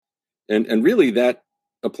And really that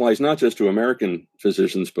applies not just to American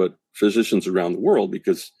physicians, but physicians around the world,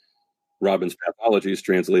 because Robbins' Pathology is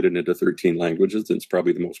translated into 13 languages. It's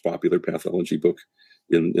probably the most popular pathology book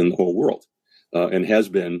in the whole world, and has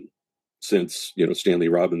been since Stanley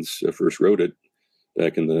Robbins first wrote it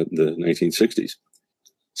back in the 1960s.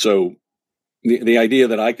 So the idea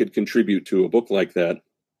that I could contribute to a book like that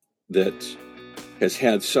has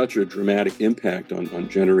had such a dramatic impact on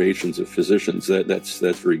generations of physicians, that's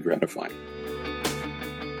very gratifying.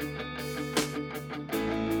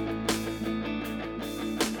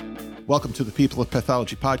 Welcome to the People of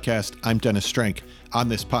Pathology podcast. I'm Dennis Strank. On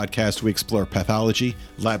this podcast, we explore pathology,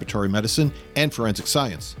 laboratory medicine, and forensic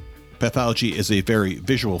science. Pathology is a very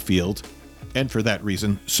visual field, and for that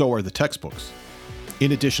reason, so are the textbooks.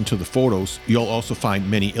 In addition to the photos, you'll also find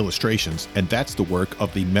many illustrations, and that's the work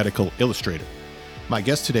of the medical illustrator. My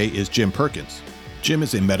guest today is Jim Perkins. Jim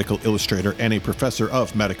is a medical illustrator and a professor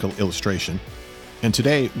of medical illustration. And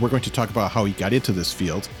today, we're going to talk about how he got into this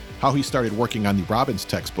field, how he started working on the Robbins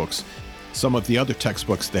textbooks, some of the other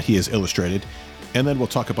textbooks that he has illustrated, and then we'll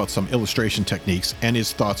talk about some illustration techniques and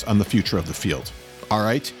his thoughts on the future of the field. All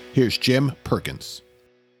right, here's Jim Perkins.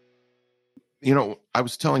 I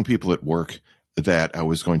was telling people at work that I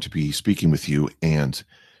was going to be speaking with you and,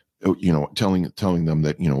 telling them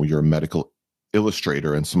that, you're a medical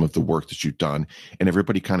illustrator and some of the work that you've done. And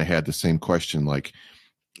everybody kind of had the same question, like,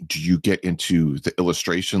 do you get into the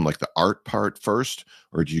illustration, like the art part first,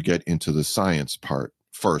 or do you get into the science part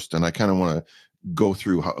first? And I kind of want to go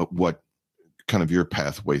through what kind of your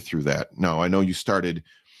pathway through that. Now, I know you started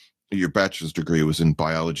your bachelor's degree was in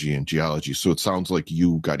biology and geology, so it sounds like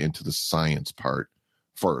you got into the science part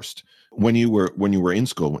first. When you were in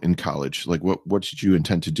school, in college, like what did you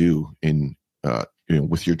intend to do in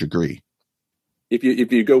with your degree?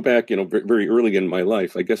 If you go back, very early in my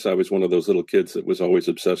life, I guess I was one of those little kids that was always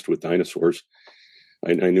obsessed with dinosaurs.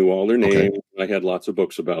 I knew all their names. Okay. I had lots of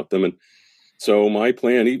books about them. And so my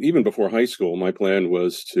plan, even before high school, my plan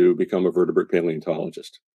was to become a vertebrate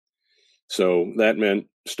paleontologist. So that meant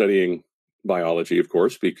studying biology, of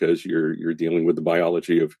course, because you're dealing with the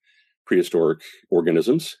biology of prehistoric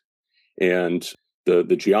organisms. And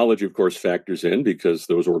the geology, of course, factors in because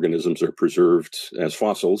those organisms are preserved as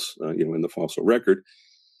fossils, in the fossil record.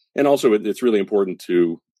 And also, it's really important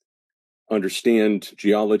to understand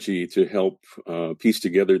geology to help piece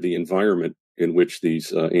together the environment in which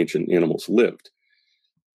these ancient animals lived.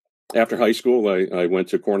 After high school, I went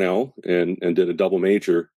to Cornell and did a double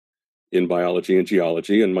major in biology and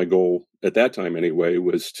geology. And my goal at that time, anyway,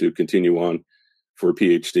 was to continue on for a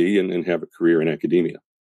PhD and have a career in academia.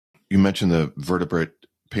 You mentioned the vertebrate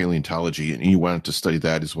paleontology, and you wanted to study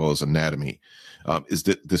that as well as anatomy. Is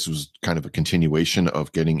that this was kind of a continuation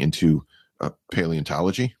of getting into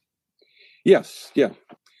paleontology? Yes, yeah.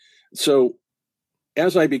 So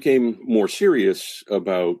as I became more serious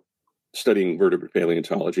about studying vertebrate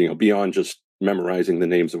paleontology, beyond just memorizing the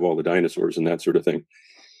names of all the dinosaurs and that sort of thing,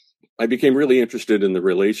 I became really interested in the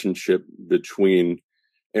relationship between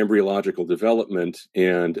embryological development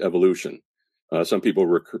and evolution. Some people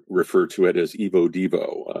refer to it as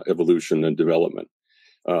evo-devo, evolution and development.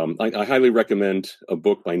 I highly recommend a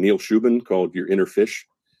book by Neil Shubin called Your Inner Fish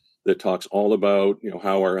that talks all about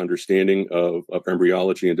how our understanding of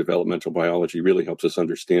embryology and developmental biology really helps us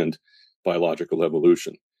understand biological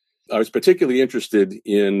evolution. I was particularly interested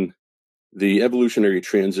in the evolutionary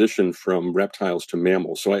transition from reptiles to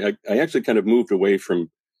mammals. So I actually kind of moved away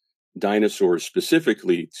from dinosaurs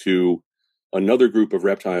specifically to another group of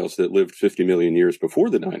reptiles that lived 50 million years before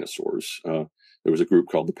the dinosaurs. There was a group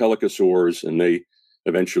called the pelycosaurs, and they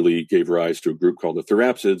eventually gave rise to a group called the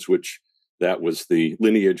therapsids, which that was the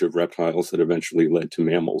lineage of reptiles that eventually led to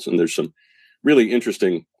mammals. And there's some really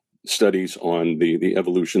interesting studies on the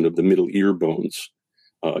evolution of the middle ear bones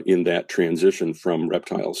in that transition from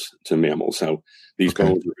reptiles to mammals, how these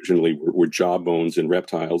bones originally were jaw bones in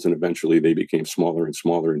reptiles, and eventually they became smaller and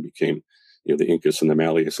smaller and became the incus and the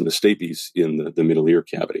malleus and the stapes in the middle ear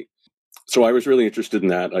cavity. So I was really interested in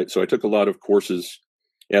that. So I took a lot of courses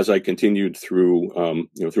as I continued through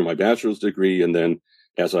my bachelor's degree, and then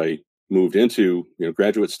as I moved into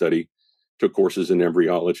graduate study, took courses in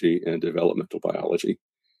embryology and developmental biology.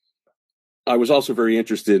 I was also very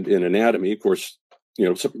interested in anatomy. Of course,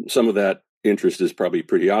 some of that interest is probably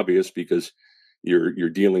pretty obvious because you're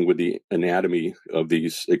dealing with the anatomy of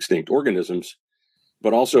these extinct organisms.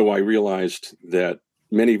 But also I realized that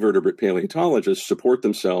many vertebrate paleontologists support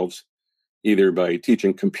themselves either by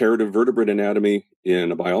teaching comparative vertebrate anatomy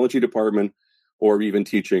in a biology department or even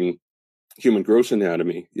teaching human gross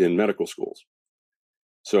anatomy in medical schools.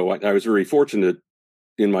 So I was very fortunate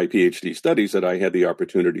in my PhD studies that I had the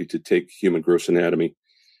opportunity to take human gross anatomy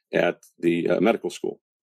at the medical school.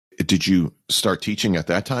 Did you start teaching at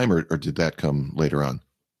that time, or did that come later on?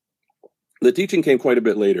 The teaching came quite a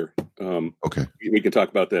bit later. Okay. We can talk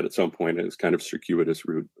about that at some point. It's kind of circuitous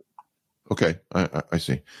route. Okay, I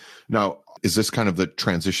see. Now, is this kind of the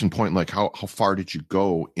transition point? Like, how far did you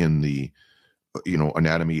go in the,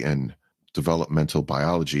 anatomy and developmental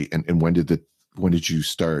biology, and when did you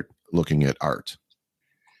start looking at art?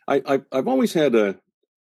 I've always had an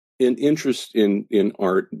interest in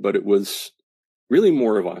art, but it was really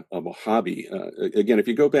more of a hobby. Again, if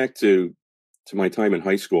you go back to my time in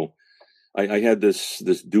high school, I had this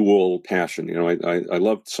dual passion. I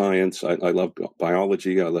loved science. I loved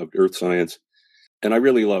biology. I loved earth science, and I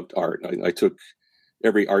really loved art. I took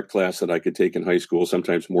every art class that I could take in high school,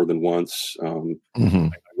 sometimes more than once.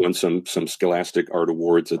 I won some scholastic art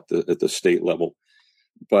awards at the state level.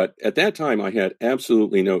 But at that time, I had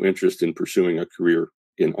absolutely no interest in pursuing a career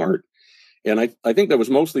in art. And I think that was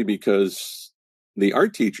mostly because the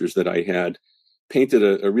art teachers that I had painted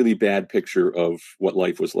a really bad picture of what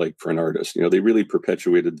life was like for an artist. They really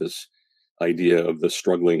perpetuated this idea of the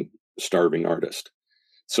struggling, starving artist.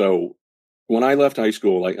 So when I left high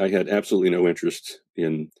school, I had absolutely no interest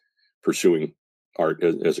in pursuing art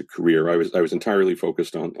as a career. I was entirely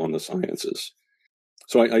focused on the sciences.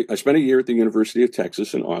 So I spent a year at the University of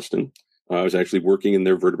Texas in Austin. I was actually working in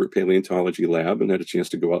their vertebrate paleontology lab and had a chance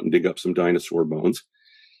to go out and dig up some dinosaur bones.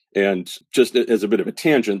 And just as a bit of a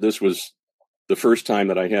tangent, this was the first time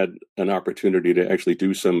that I had an opportunity to actually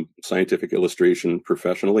do some scientific illustration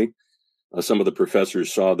professionally. Some of the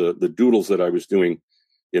professors saw the doodles that I was doing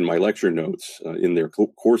in my lecture notes in their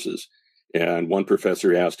courses. And one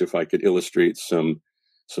professor asked if I could illustrate some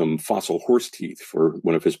fossil horse teeth for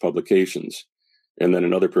one of his publications. And then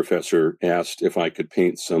another professor asked if I could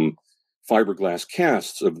paint some fiberglass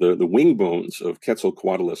casts of the wing bones of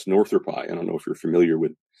Quetzalcoatlus northropi. I don't know if you're familiar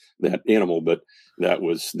with that animal, but that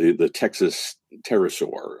was the Texas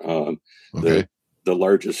pterosaur, Okay. the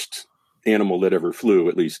largest animal that ever flew,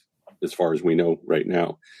 at least as far as we know right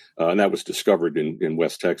now. And that was discovered in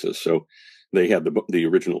West Texas. So they had the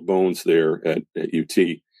original bones there at UT,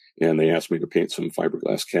 and they asked me to paint some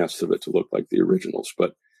fiberglass casts of it to look like the originals.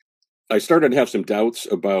 But I started to have some doubts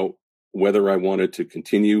about whether I wanted to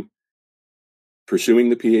continue pursuing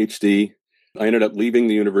the PhD. I ended up leaving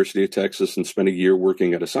the University of Texas and spent a year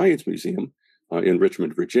working at a science museum in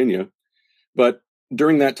Richmond, Virginia. But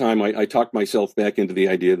during that time, I talked myself back into the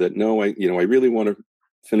idea that no, I really want to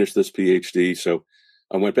finish this PhD. So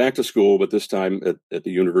I went back to school, but this time at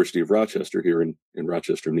the University of Rochester here in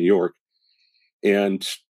Rochester, New York, and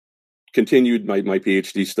continued my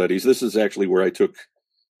PhD studies. This is actually where I took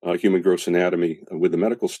human gross anatomy with the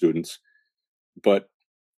medical students. But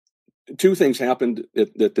two things happened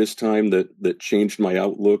at this time that changed my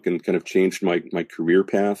outlook and kind of changed my career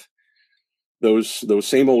path. Those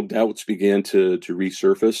same old doubts began to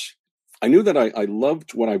resurface. I knew that I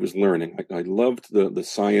loved what I was learning. I loved the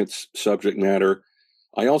science subject matter.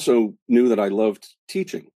 I also knew that I loved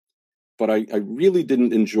teaching, but I really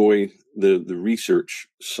didn't enjoy the research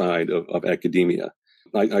side of academia.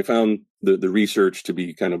 I found the research to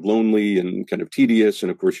be kind of lonely and kind of tedious.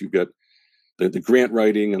 And of course, you've got the grant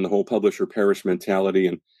writing and the whole publisher Paris mentality.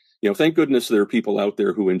 And, thank goodness there are people out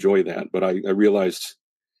there who enjoy that. But I realized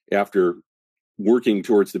after working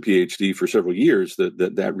towards the PhD for several years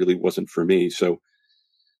that really wasn't for me. So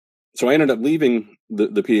I ended up leaving the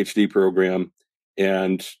PhD program,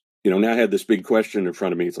 and now I had this big question in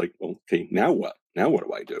front of me. It's like, well, okay, now what? Now what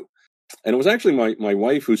do I do? And it was actually my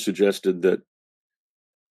wife who suggested that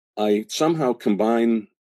I somehow combine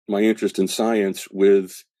my interest in science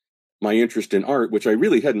with my interest in art, which I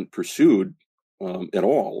really hadn't pursued at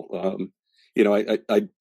all. I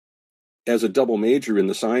as a double major in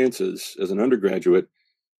the sciences as an undergraduate,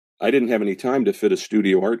 I didn't have any time to fit a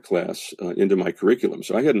studio art class into my curriculum.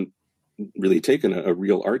 So I hadn't really taken a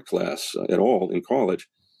real art class at all in college.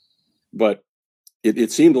 But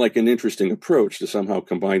it seemed like an interesting approach to somehow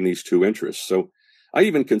combine these two interests. So I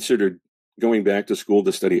even considered going back to school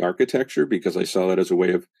to study architecture because I saw that as a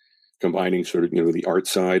way of combining sort of, the art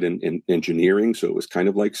side and engineering. So it was kind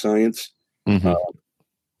of like science. Mm-hmm.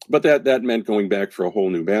 But that meant going back for a whole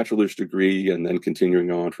new bachelor's degree and then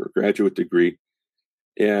continuing on for a graduate degree.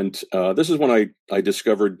 And this is when I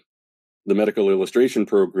discovered the medical illustration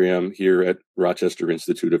program here at Rochester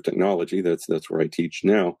Institute of Technology. That's where I teach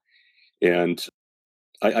now. And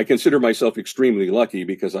I consider myself extremely lucky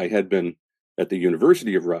because I had been at the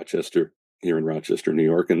University of Rochester here in Rochester, New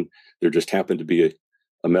York, and there just happened to be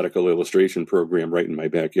a medical illustration program right in my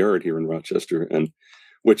backyard here in Rochester. And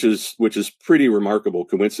which is pretty remarkable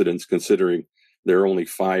coincidence considering there are only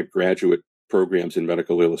 5 graduate programs in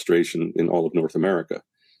medical illustration in all of North America.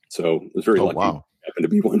 So I was very lucky. Wow. Happened to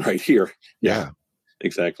be one right here. Yeah.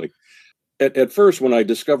 Exactly. At first, when I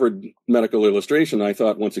discovered medical illustration, I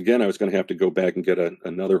thought once again I was going to have to go back and get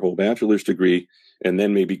another whole bachelor's degree and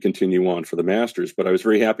then maybe continue on for the master's. But I was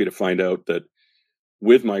very happy to find out that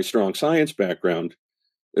with my strong science background,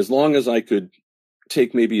 as long as I could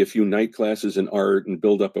take maybe a few night classes in art and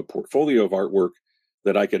build up a portfolio of artwork,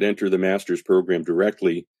 that I could enter the master's program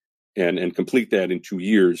directly and complete that in 2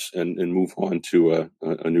 years and move on to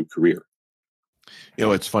a new career.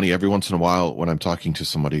 It's funny. Every once in a while, when I'm talking to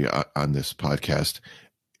somebody on this podcast,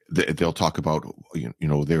 they'll talk about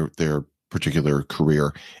their particular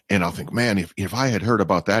career, and I'll think, man, if I had heard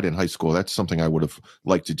about that in high school, that's something I would have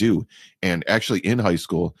liked to do. And actually, in high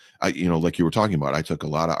school, like you were talking about, I took a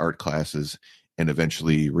lot of art classes, and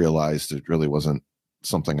eventually realized it really wasn't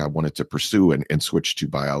something I wanted to pursue, and switched to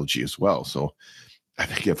biology as well. So, I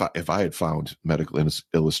think if I had found medical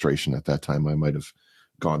illustration at that time, I might have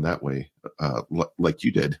gone that way, like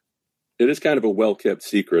you did. It is kind of a well-kept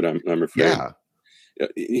secret, I'm afraid. Yeah.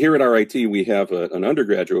 Here at RIT, we have an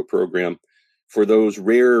undergraduate program for those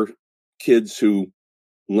rare kids who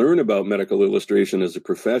learn about medical illustration as a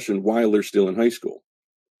profession while they're still in high school.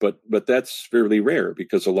 But that's fairly rare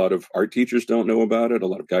because a lot of art teachers don't know about it. A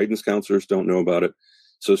lot of guidance counselors don't know about it.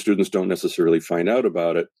 So students don't necessarily find out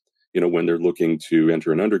about it, when they're looking to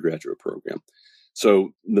enter an undergraduate program.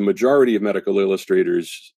 So the majority of medical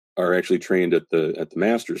illustrators are actually trained at the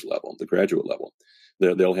master's level, the graduate level.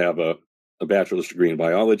 They'll have a bachelor's degree in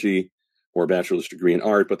biology or a bachelor's degree in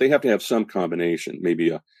art, but they have to have some combination, maybe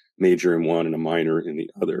a major in one and a minor in the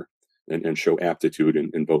other, and show aptitude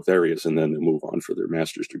in both areas, and then they move on for their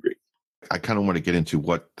master's degree. I kind of want to get into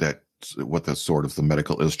what the sort of the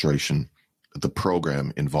medical illustration, the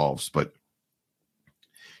program involves, but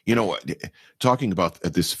talking about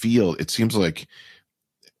this field, it seems like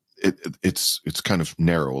it's kind of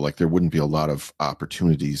narrow. Like there wouldn't be a lot of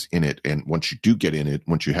opportunities in it. And once you do get in it,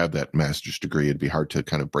 once you have that master's degree, it'd be hard to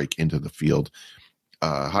kind of break into the field.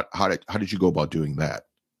 How did you go about doing that?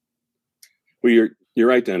 Well, you're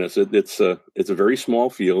right, Dennis. It's a very small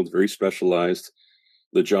field, very specialized.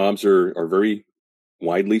 The jobs are very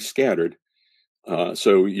widely scattered.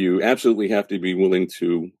 So you absolutely have to be willing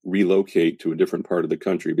to relocate to a different part of the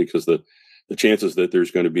country, because the chances that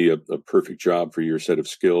there's going to be a perfect job for your set of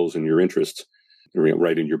skills and your interests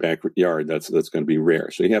right in your backyard, that's going to be rare.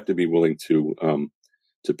 So you have to be willing to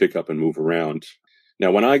pick up and move around.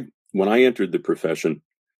 Now, when I entered the profession,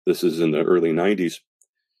 this is in the early 90s,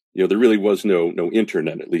 there really was no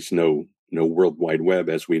internet, at least no World Wide Web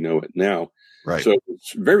as we know it now. Right. So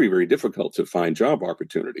it's very, very difficult to find job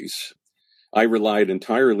opportunities. I relied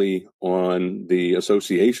entirely on the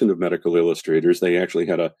Association of Medical Illustrators. They actually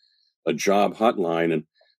had a job hotline. And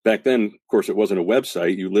back then, of course, it wasn't a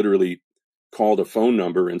website. You literally called a phone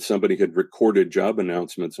number and somebody had recorded job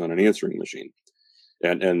announcements on an answering machine.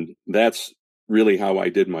 And that's really how I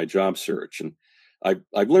did my job search. And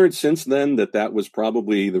I've learned since then that was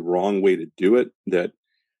probably the wrong way to do it, that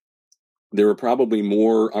there were probably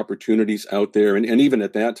more opportunities out there. And even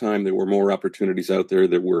at that time, there were more opportunities out there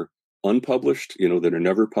that were unpublished, that are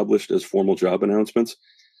never published as formal job announcements.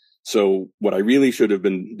 So what I really should have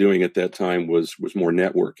been doing at that time was more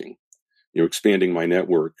networking, expanding my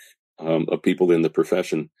network of people in the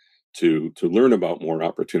profession to learn about more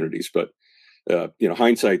opportunities. But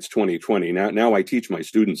hindsight's 2020. Now I teach my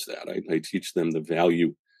students that. I teach them the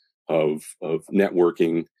value of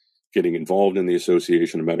networking, getting involved in the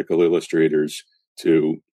Association of Medical Illustrators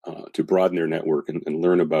to broaden their network and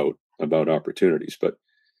learn about opportunities. But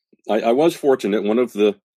I was fortunate. One of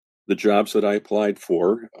the jobs that I applied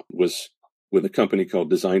for was with a company called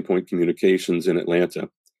Design Point Communications in Atlanta,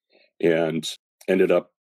 and ended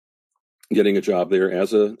up getting a job there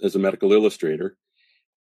as a medical illustrator.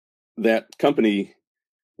 That company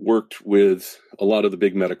worked with a lot of the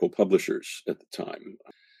big medical publishers at the time: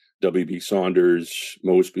 W.B. Saunders,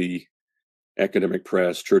 Mosby, Academic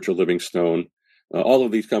Press, Churchill Livingstone. All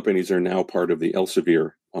of these companies are now part of the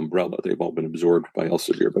Elsevier umbrella. They've all been absorbed by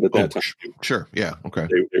Elsevier, but at that time, sure, yeah, okay,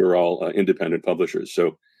 they were all independent publishers.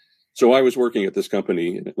 So I was working at this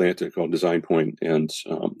company in Atlanta called Design Point, and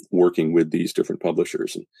working with these different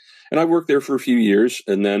publishers, and I worked there for a few years,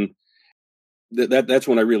 and then that's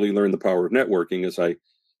when I really learned the power of networking, as I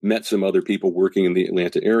met some other people working in the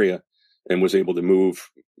Atlanta area, and was able to move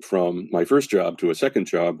from my first job to a second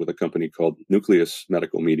job with a company called Nucleus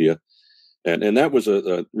Medical Media. And that was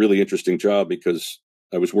a really interesting job because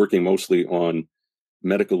I was working mostly on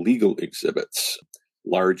medical legal exhibits.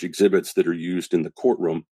 large exhibits that are used in the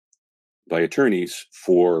courtroom by attorneys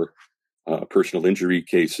for personal injury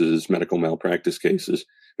cases, medical malpractice cases,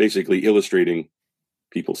 basically illustrating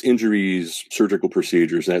people's injuries, surgical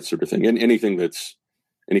procedures, that sort of thing, and anything that's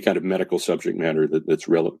any kind of medical subject matter that's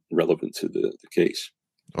relevant to the case.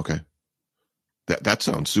 Okay. That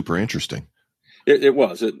sounds super interesting. It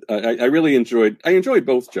was. I really enjoyed. I enjoyed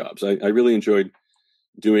both jobs. I really enjoyed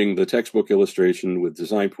doing the textbook illustration with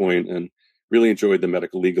Design Point, and really enjoyed the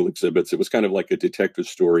medical legal exhibits. It was kind of like a detective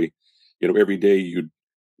story. Every day you'd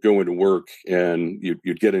go into work and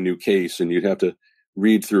you'd get a new case, and you'd have to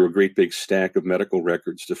read through a great big stack of medical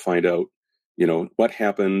records to find out, what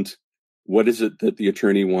happened, what is it that the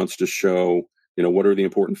attorney wants to show, what are the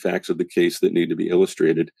important facts of the case that need to be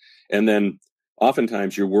illustrated. And then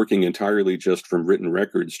oftentimes you're working entirely just from written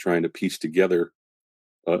records, trying to piece together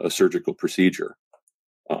a surgical procedure.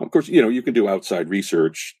 Of course, you can do outside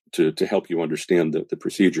research to help you understand the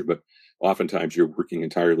procedure, but oftentimes you're working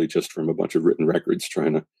entirely just from a bunch of written records,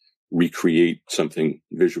 trying to recreate something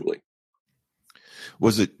visually.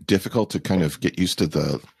 Was it difficult to kind of get used to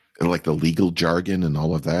the legal jargon and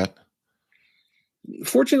all of that?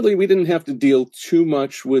 Fortunately, we didn't have to deal too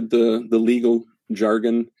much with the legal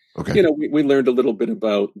jargon. Okay. We learned a little bit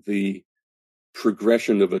about the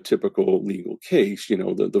progression of a typical legal case,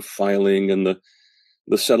 the filing and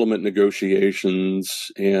the settlement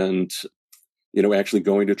negotiations, and, actually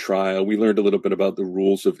going to trial. We learned a little bit about the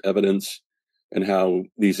rules of evidence and how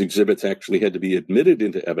these exhibits actually had to be admitted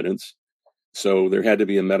into evidence. So there had to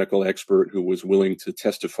be a medical expert who was willing to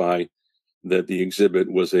testify that the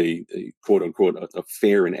exhibit was a quote unquote, a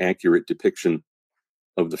fair and accurate depiction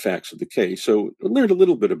of the facts of the case. So I learned a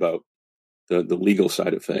little bit about the legal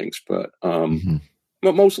side of things, but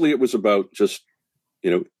mostly it was about just,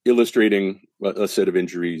 illustrating a set of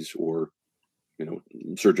injuries or,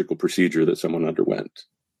 surgical procedure that someone underwent.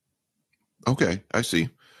 Okay, I see.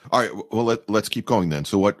 All right. Well, let's keep going then.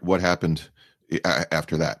 So what happened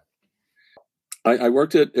after that? I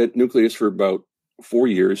worked at Nucleus for about 4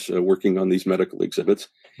 years, working on these medical exhibits.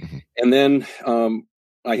 Mm-hmm. And then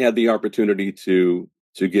I had the opportunity to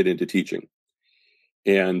get into teaching.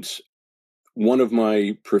 And one of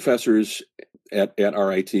my professors at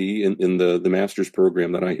RIT in the master's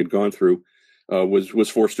program that I had gone through was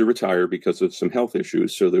forced to retire because of some health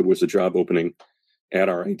issues. So there was a job opening at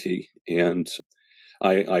RIT, and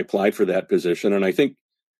I applied for that position. And I think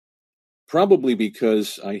probably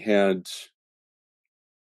because I had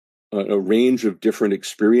a range of different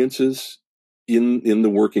experiences in the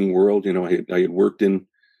working world. I had worked in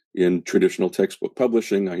traditional textbook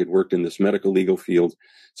publishing. I had worked in this medical legal field.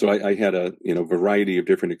 So I had a variety of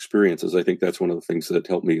different experiences. I think that's one of the things that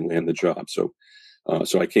helped me land the job. So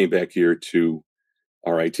I came back here to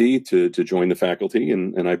RIT to join the faculty,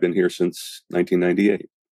 and I've been here since 1998.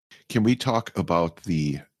 Can we talk about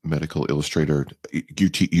the medical illustrator? You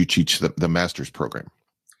teach the master's program.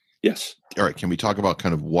 Yes. All right. Can we talk about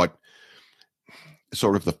kind of what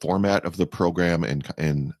sort of the format of the program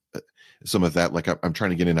and some of that? Like I'm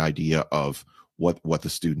trying to get an idea of what the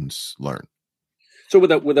students learn. So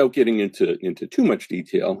without getting into too much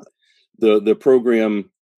detail, the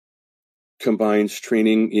program combines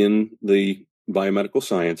training in the biomedical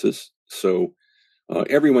sciences. So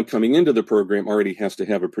everyone coming into the program already has to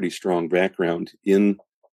have a pretty strong background in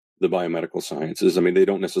the biomedical sciences. I mean, they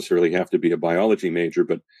don't necessarily have to be a biology major,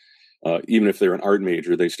 but even if they're an art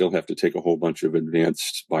major, they still have to take a whole bunch of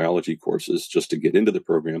advanced biology courses just to get into the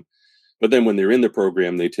program. But then when they're in the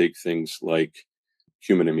program, they take things like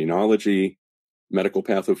human immunology, medical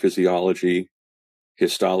pathophysiology,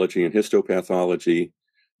 histology and histopathology,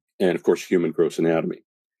 and of course, human gross anatomy.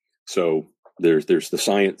 So there's the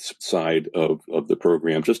science side of the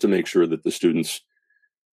program, just to make sure that the students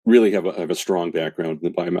really have a strong background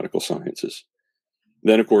in the biomedical sciences.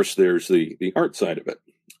 Then, of course, there's the art side of it.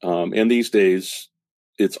 And these days,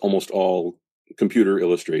 it's almost all computer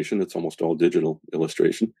illustration. It's almost all digital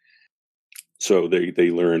illustration. So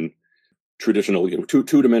they learn traditional,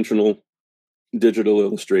 two-dimensional digital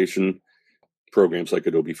illustration programs like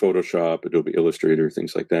Adobe Photoshop, Adobe Illustrator,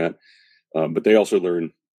 things like that. But they also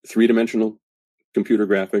learn three-dimensional computer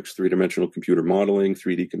graphics, three-dimensional computer modeling,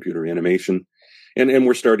 3D computer animation. And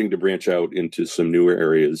we're starting to branch out into some newer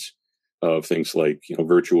areas of things like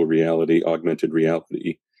virtual reality, augmented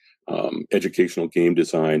reality, educational game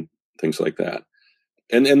design, things like that.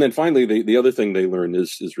 And then finally, the other thing they learn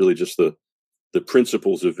is really just the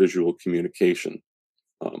principles of visual communication,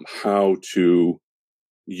 how to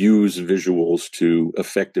use visuals to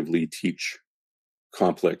effectively teach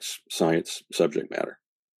complex science subject matter.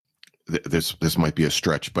 This might be a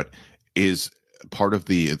stretch, but is part of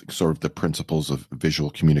the sort of the principles of visual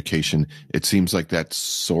communication, it seems like that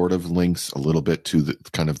sort of links a little bit to the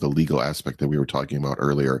kind of the legal aspect that we were talking about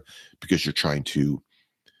earlier, because you're trying to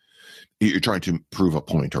prove a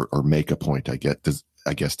point or make a point. I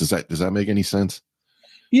guess does that make any sense?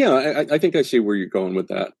 Yeah, I think I see where you're going with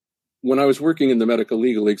that. When I was working in the medical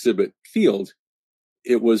legal exhibit field,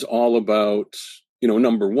 it was all about,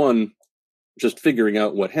 number one, just figuring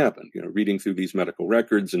out what happened, reading through these medical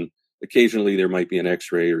records, and occasionally there might be an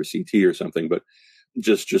X-ray or a CT or something, but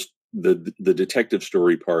just the detective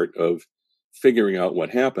story part of figuring out what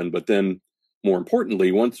happened. But then more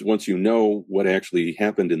importantly, once you know what actually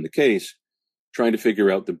happened in the case, trying to figure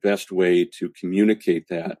out the best way to communicate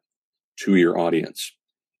that to your audience.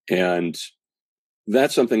 And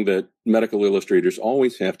that's something that medical illustrators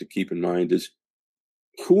always have to keep in mind is,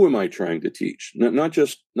 who am I trying to teach? Not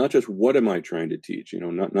just what am I trying to teach?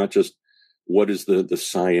 Not just what is the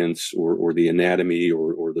science or the anatomy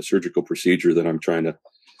or the surgical procedure that I'm trying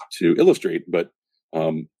to illustrate, but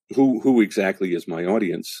who exactly is my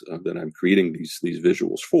audience that I'm creating these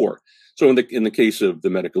visuals for? So in the case of the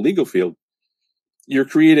medical legal field, you're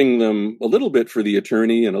creating them a little bit for the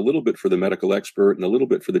attorney and a little bit for the medical expert and a little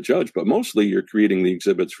bit for the judge, but mostly you're creating the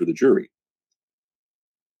exhibits for the jury.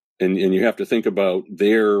 And you have to think about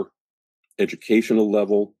their educational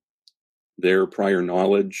level, their prior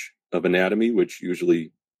knowledge of anatomy, which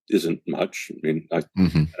usually isn't much. I mean,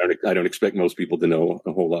 I don't expect most people to know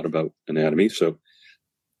a whole lot about anatomy. So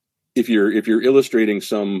if you're illustrating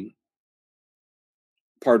some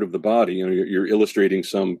part of the body, you're illustrating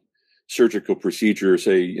some surgical procedure,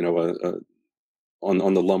 say,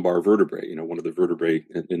 on the lumbar vertebrae, one of the vertebrae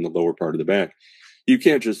in the lower part of the back. You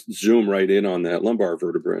can't just zoom right in on that lumbar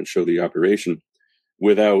vertebra and show the operation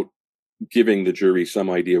without giving the jury some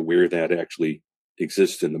idea where that actually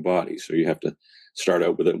exists in the body. So you have to start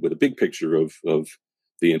out with a big picture of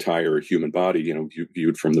the entire human body,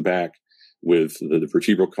 viewed from the back, with the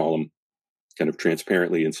vertebral column kind of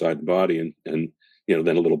transparently inside the body, and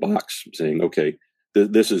then a little box saying, okay,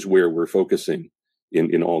 this is where we're focusing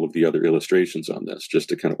in all of the other illustrations on this, just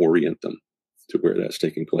to kind of orient them to where that's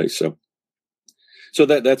taking place. So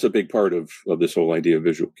that's a big part of this whole idea of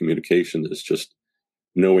visual communication, is just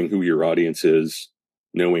knowing who your audience is,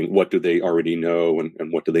 knowing what do they already know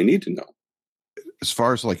and what do they need to know. As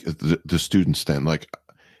far as like the students then, like,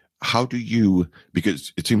 how do you,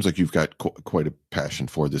 because it seems like you've got quite a passion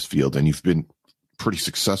for this field and you've been pretty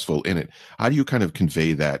successful in it. How do you kind of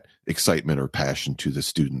convey that excitement or passion to the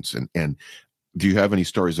students? And do you have any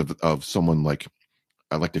stories of someone, like,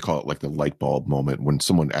 I like to call it like the light bulb moment, when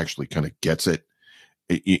someone actually kind of gets it?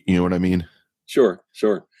 You know what I mean? Sure.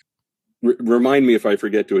 Remind me if I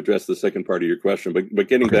forget to address the second part of your question, but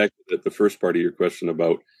getting back to the first part of your question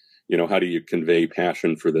about, how do you convey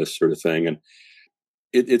passion for this sort of thing? And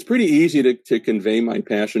it's pretty easy to convey my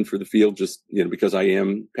passion for the field, just, because I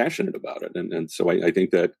am passionate about it. And so I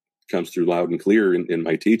think that comes through loud and clear in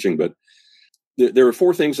my teaching. But there are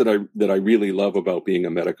four things that I really love about being a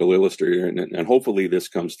medical illustrator. And hopefully this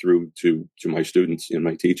comes through to my students in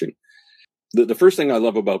my teaching. The first thing I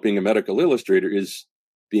love about being a medical illustrator is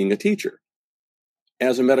being a teacher.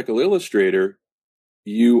 As a medical illustrator,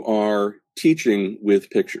 you are teaching with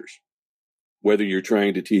pictures, whether you're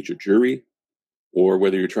trying to teach a jury or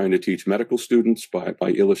whether you're trying to teach medical students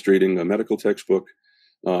by illustrating a medical textbook,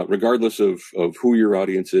 regardless of who your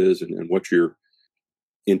audience is and what your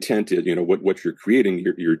intent is, what you're creating,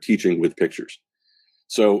 you're teaching with pictures.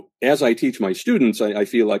 So as I teach my students, I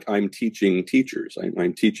feel like I'm teaching teachers.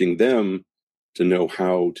 I'm teaching them to know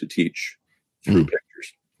how to teach through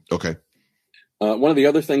pictures. Okay. One of the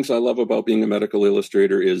other things I love about being a medical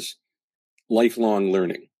illustrator is lifelong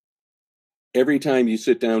learning. Every time you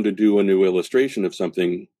sit down to do a new illustration of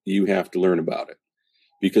something, you have to learn about it,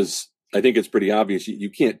 because I think it's pretty obvious you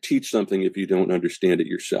can't teach something if you don't understand it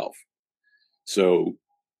yourself. So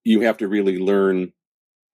you have to really learn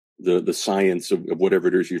the science of whatever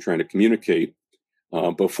it is you're trying to communicate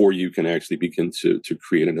before you can actually begin to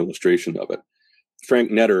create an illustration of it.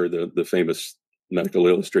 Frank Netter, the famous medical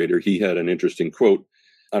illustrator, he had an interesting quote.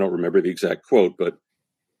 I don't remember the exact quote, but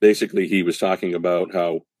basically he was talking about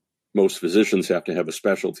how most physicians have to have a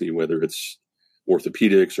specialty, whether it's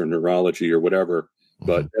orthopedics or neurology or whatever.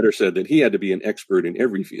 But Netter said that he had to be an expert in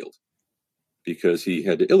every field because he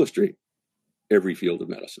had to illustrate every field of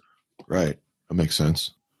medicine. Right. That makes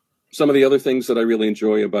sense. Some of the other things that I really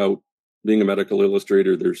enjoy about being a medical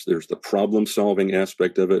illustrator, there's the problem solving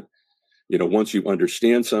aspect of it. Once you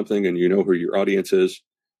understand something and you know who your audience is,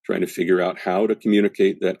 trying to figure out how to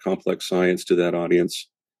communicate that complex science to that audience.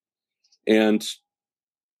 And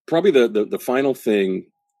probably the final thing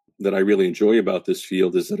that I really enjoy about this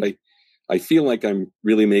field is that I feel like I'm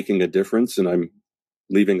really making a difference and I'm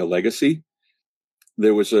leaving a legacy.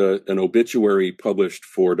 There was an obituary published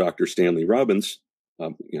for Dr. Stanley Robbins,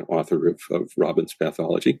 author of Robbins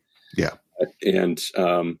Pathology. Yeah. And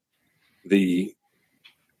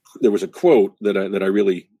there was a quote that I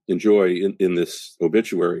really enjoy in this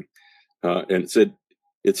obituary, and it said,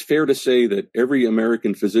 "It's fair to say that every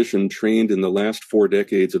American physician trained in the last 4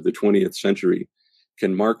 decades of the 20th century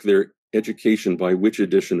can mark their education by which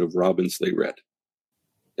edition of Robbins they read."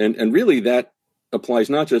 And really that applies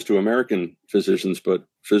not just to American physicians, but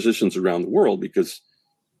physicians around the world, because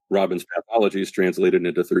Robbins Pathology is translated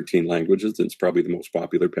into 13 languages. It's probably the most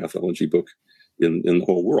popular pathology book in the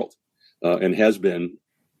whole world, and has been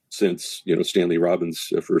since Stanley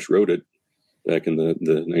Robbins first wrote it back in the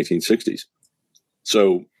 1960s.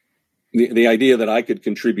 So the idea that I could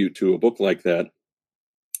contribute to a book like that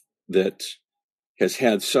has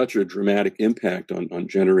had such a dramatic impact on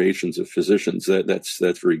generations of physicians, that's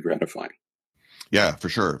very gratifying. Yeah, for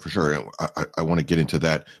sure. I want to get into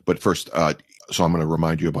that, but first, so I'm going to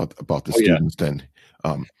remind you about the students then,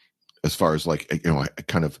 as far as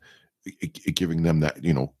kind of giving them that,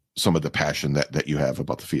 some of the passion that you have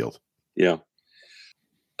about the field. Yeah.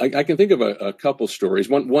 I can think of a couple stories.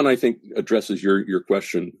 One I think addresses your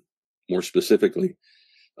question more specifically.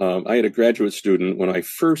 I had a graduate student when I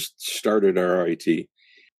first started RIT.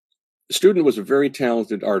 The student was a very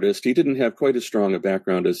talented artist. He didn't have quite as strong a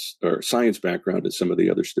background or science background as some of the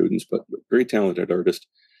other students, but very talented artist.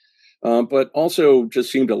 But also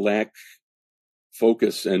just seemed to lack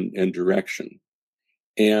focus and direction.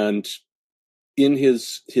 And in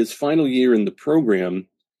his final year in the program,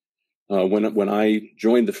 when I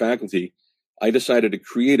joined the faculty, I decided to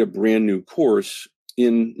create a brand new course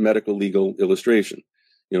in medical legal illustration,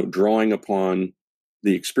 drawing upon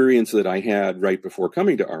the experience that I had right before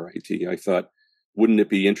coming to RIT. I thought, wouldn't it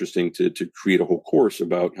be interesting to create a whole course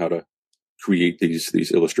about how to create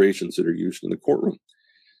these illustrations that are used in the courtroom?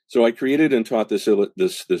 So I created and taught this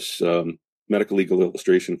medical legal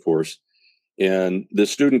illustration course. And the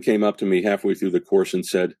student came up to me halfway through the course and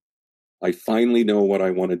said, "I finally know what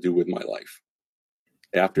I want to do with my life."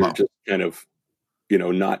 After just kind of,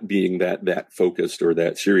 not being that focused or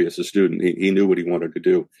that serious a student, he knew what he wanted to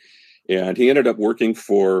do. And he ended up working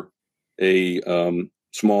for a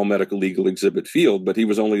small medical legal exhibit field, but he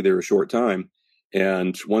was only there a short time.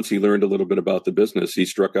 And once he learned a little bit about the business, he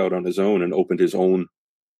struck out on his own and opened his own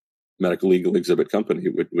medical legal exhibit company,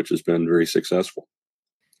 which has been very successful.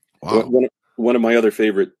 Wow. One of my other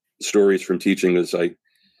favorite stories from teaching is I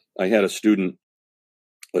had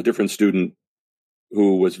a different student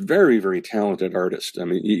who was very, very talented artist. I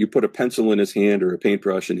mean, you put a pencil in his hand or a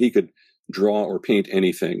paintbrush and he could draw or paint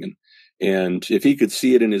anything. And if he could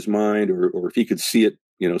see it in his mind or if he could see it,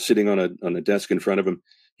 sitting on a desk in front of him,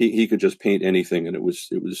 he could just paint anything. And it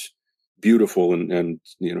was beautiful and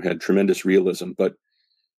had tremendous realism. But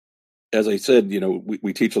as I said,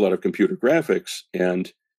 we teach a lot of computer graphics,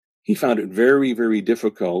 and he found it very, very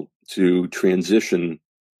difficult to transition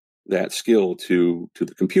that skill to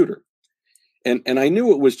the computer. And I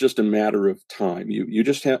knew it was just a matter of time. You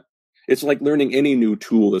just have, it's like learning any new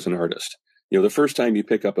tool as an artist. The first time you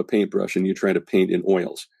pick up a paintbrush and you try to paint in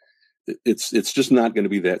oils, it's just not going to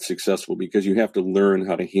be that successful because you have to learn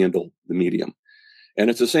how to handle the medium. And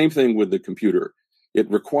it's the same thing with the computer. It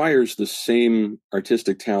requires the same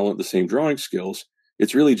artistic talent, the same drawing skills.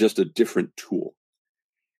 It's really just a different tool.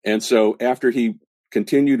 And so after he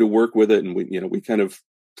continued to work with it, and we kind of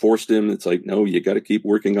forced him, it's like, no, you got to keep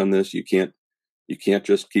working on this. You can't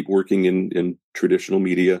just keep working in traditional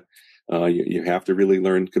media. You have to really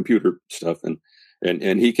learn computer stuff.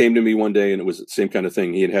 And he came to me one day, and it was the same kind of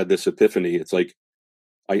thing. He had this epiphany. It's like,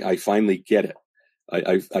 I finally get it.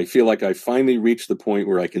 I feel like I finally reached the point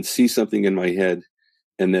where I can see something in my head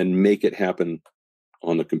and then make it happen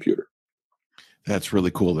on the computer. That's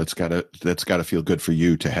really cool. That's gotta feel good for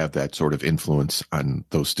you to have that sort of influence on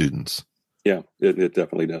those students. Yeah, it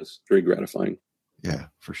definitely does. Very gratifying. Yeah,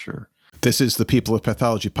 for sure. This is the People of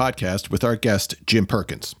Pathology podcast with our guest, Jim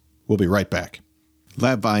Perkins. We'll be right back.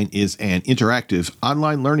 LabVine is an interactive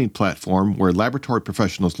online learning platform where laboratory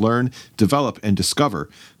professionals learn, develop, and discover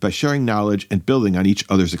by sharing knowledge and building on each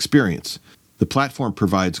other's experience. The platform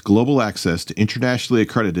provides global access to internationally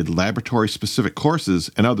accredited laboratory-specific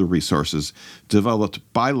courses and other resources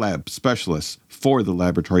developed by lab specialists for the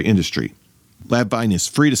laboratory industry. LabVine is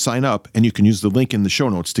free to sign up, and you can use the link in the show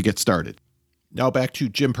notes to get started. Now back to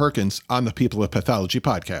Jim Perkins on the People of Pathology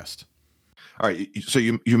podcast. All right, so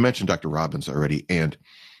you mentioned Dr. Robbins already, and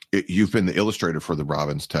you've been the illustrator for the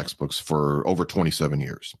Robbins textbooks for over 27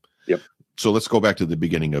 years. Yep. So let's go back to the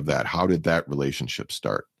beginning of that. How did that relationship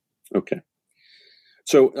start? Okay.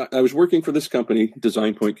 So I was working for this company,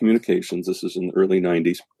 Design Point Communications. This is in the early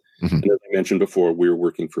 90s. Mm-hmm. And as I mentioned before, we were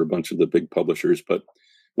working for a bunch of the big publishers. But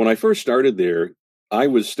when I first started there, I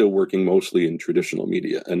was still working mostly in traditional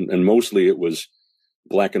media. And mostly it was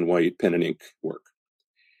black and white pen and ink work.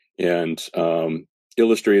 And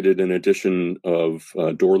illustrated an edition of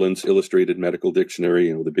Dorland's Illustrated Medical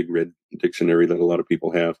Dictionary, the big red dictionary that a lot of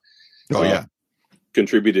people have. Oh, yeah.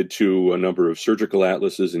 Contributed to a number of surgical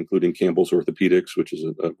atlases, including Campbell's Orthopedics, which is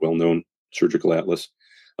a well-known surgical atlas.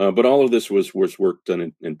 But all of this was work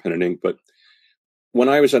done in pen and ink. But when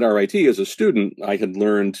I was at RIT as a student, I had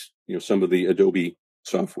learned some of the Adobe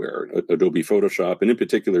software, Adobe Photoshop, and in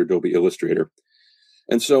particular Adobe Illustrator.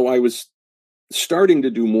 And so I was starting to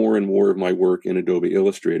do more and more of my work in Adobe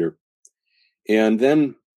Illustrator. And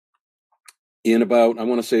then in about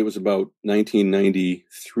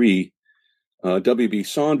 1993, W.B.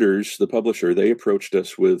 Saunders, the publisher, they approached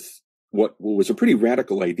us with what was a pretty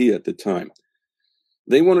radical idea at the time.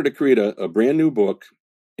 They wanted to create a brand new book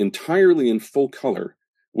entirely in full color,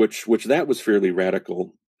 which that was fairly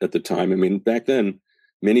radical at the time. I mean, back then,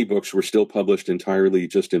 many books were still published entirely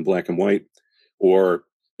just in black and white, or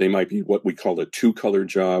they might be what we call a two-color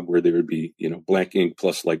job, where there would be, black ink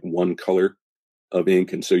plus like one color of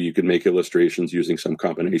ink. And so you could make illustrations using some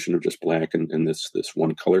combination of just black and this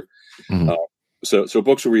one color. Mm-hmm. So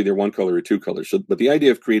books were either one color or two colors. But the idea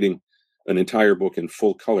of creating an entire book in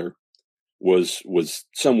full color was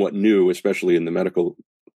somewhat new, especially in the medical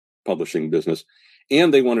publishing business.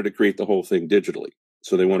 And they wanted to create the whole thing digitally.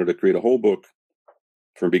 So they wanted to create a whole book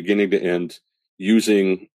from beginning to end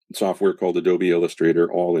using software called Adobe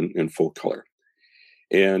Illustrator, all in full color.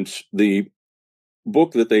 And the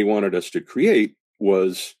book that they wanted us to create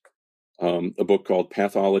was a book called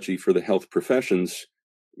Pathology for the Health Professions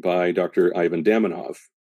by Dr. Ivan Damanov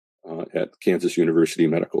at Kansas University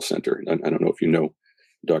Medical Center. I don't know if you know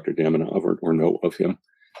Dr. Damanov or know of him.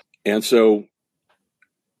 And so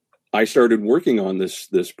I started working on this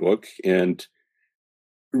book and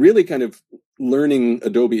really kind of learning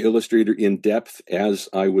Adobe Illustrator in depth as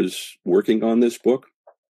I was working on this book.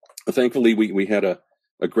 Thankfully, we had a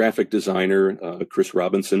graphic designer, Chris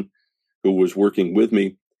Robinson, who was working with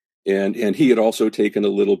me. And he had also taken a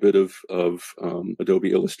little bit of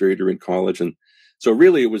Adobe Illustrator in college. And so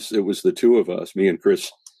really it was the two of us, me and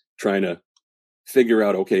Chris, trying to figure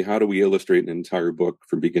out, okay, how do we illustrate an entire book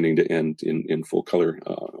from beginning to end in full color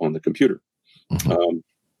on the computer? Mm-hmm.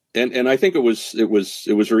 And I think it was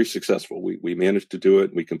very successful. We managed to do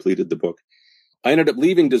it. We completed the book. I ended up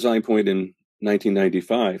leaving Design Point in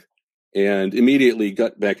 1995 and immediately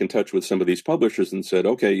got back in touch with some of these publishers and said,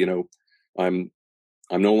 okay, I'm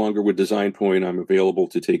no longer with Design Point. I'm available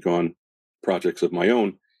to take on projects of my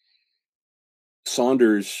own.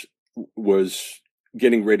 Saunders was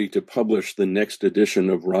getting ready to publish the next edition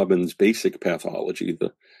of Robbins' Basic Pathology,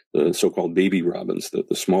 the so-called Baby Robbins,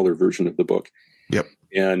 the smaller version of the book. Yep.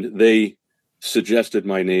 And they suggested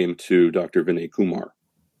my name to Dr. Vinay Kumar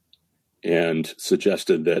and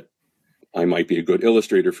suggested that I might be a good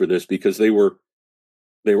illustrator for this because they were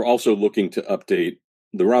also looking to update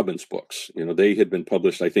the Robbins books. They had been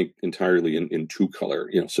published, I think, entirely in two color,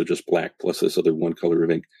 so just black plus this other one color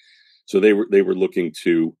of ink. So they were looking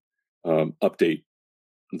to update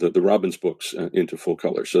the Robbins books into full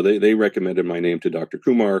color. So they recommended my name to Dr.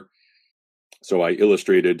 Kumar. So I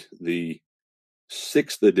illustrated the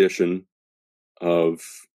 6th edition of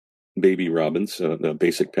Baby Robbins, the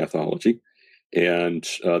Basic Pathology. And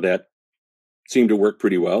that seemed to work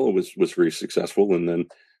pretty well. It was very successful, and then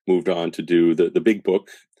moved on to do the big book,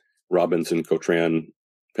 Robbins and Cotran,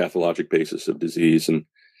 Pathologic Basis of Disease, and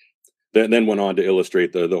then went on to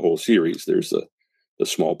illustrate the whole series. There's the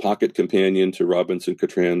small pocket companion to Robbins and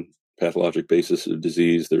Cotran, Pathologic Basis of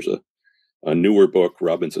Disease. There's a newer book,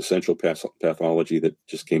 Robbins Essential Pathology, that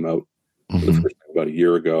just came out for the first time about a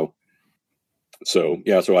year ago. So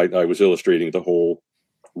I was illustrating the whole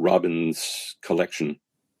Robbins collection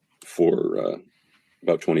for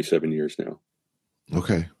about 27 years now.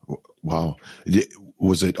 Okay. Wow.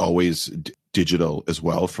 Was it always digital as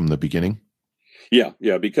well from the beginning? Yeah.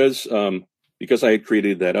 Because I had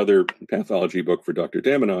created that other pathology book for Dr.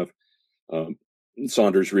 Damanov,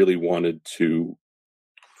 Saunders really wanted to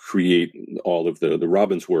create all of the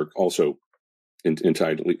Robbins work also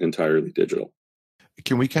entirely digital.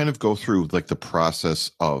 Can we kind of go through like the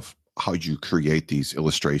process of how you create these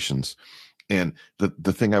illustrations? And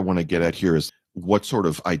the thing I want to get at here is, what sort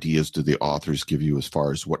of ideas do the authors give you as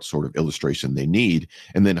far as what sort of illustration they need?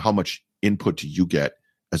 And then how much input do you get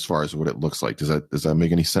as far as what it looks like? Does that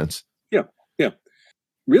make any sense? Yeah.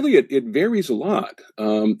 Really, it varies a lot.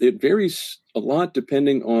 It varies a lot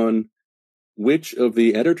depending on which of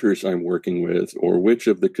the editors I'm working with or which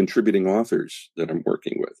of the contributing authors that I'm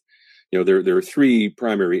working with. There are three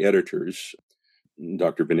primary editors: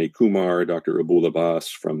 Dr. Vinay Kumar, Dr. Abul Abbas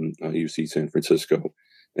from UC San Francisco,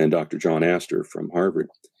 and Dr. John Astor from Harvard.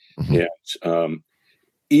 Mm-hmm. And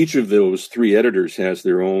each of those three editors has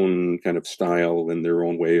their own kind of style and their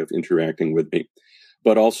own way of interacting with me.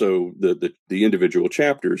 But also the individual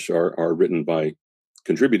chapters are written by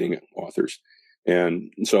contributing authors.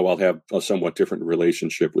 And so I'll have a somewhat different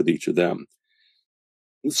relationship with each of them.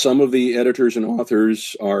 Some of the editors and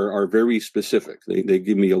authors are very specific. They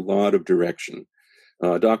give me a lot of direction.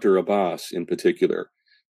 Dr. Abbas, in particular,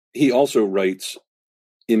 he also writes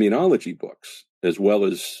immunology books as well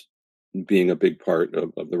as being a big part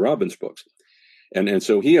of the Robbins books. And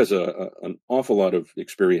so he has an awful lot of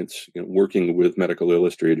experience working with medical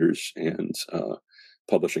illustrators and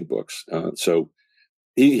publishing books. So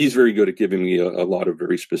he's very good at giving me a lot of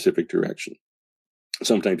very specific direction,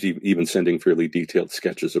 sometimes even sending fairly detailed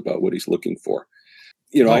sketches about what he's looking for.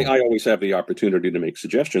 I always have the opportunity to make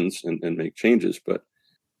suggestions and make changes. But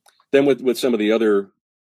then with some of the other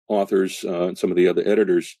authors, and some of the other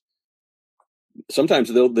editors,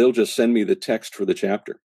 sometimes they'll just send me the text for the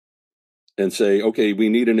chapter and say, okay, we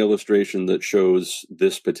need an illustration that shows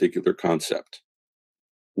this particular concept.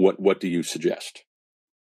 What do you suggest?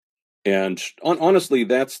 And honestly,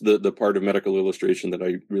 that's the part of medical illustration that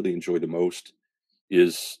I really enjoy the most,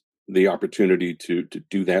 is the opportunity to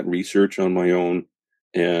do that research on my own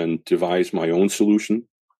and devise my own solution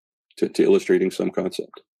to illustrating some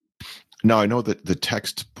concept. Now, I know that the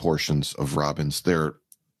text portions of Robbins,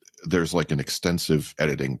 there's like an extensive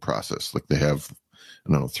editing process. Like they have,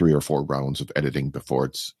 I don't know, 3 or 4 rounds of editing before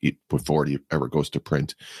it ever goes to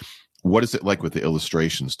print. What is it like with the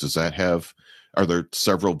illustrations? Are there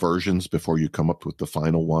several versions before you come up with the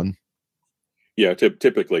final one? Yeah,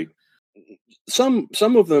 typically. Some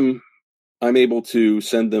of them, I'm able to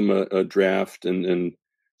send them a draft, and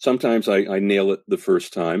sometimes I nail it the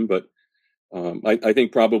first time. But I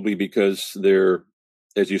think probably because they're,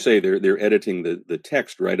 as you say, they're editing the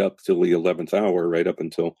text right up till the 11th hour, right up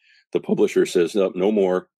until the publisher says no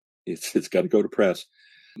more. It's got to go to press.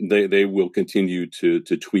 They will continue to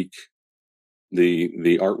tweak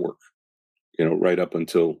the artwork, right up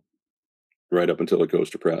until it goes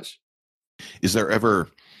to press. Is there ever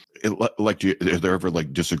are there ever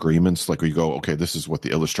like disagreements, like where you go, okay, this is what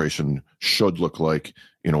the illustration should look like,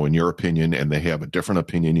 in your opinion, and they have a different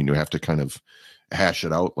opinion, and you have to kind of hash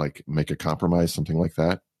it out, like make a compromise, something like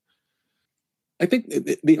that? I think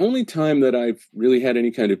the only time that I've really had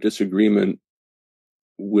any kind of disagreement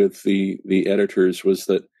with the editors was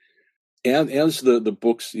that as the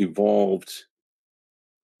books evolved,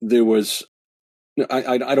 there was,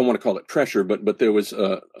 I don't want to call it pressure, but there was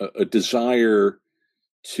a desire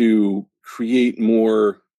to create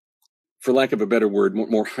more, for lack of a better word,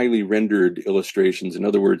 more highly rendered illustrations. In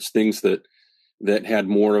other words, things that had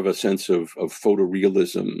more of a sense of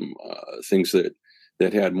photorealism, things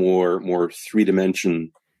that had more 3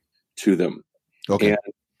 dimension to them. Okay.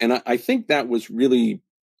 And I think that was really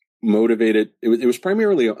motivated. It was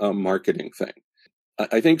primarily a marketing thing.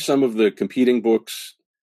 I think some of the competing books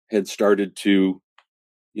had started to,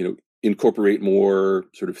 incorporate more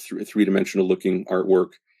sort of 3-dimensional looking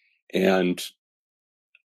artwork. And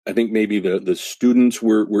I think maybe the students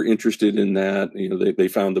were interested in that. They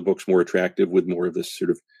found the books more attractive with more of this sort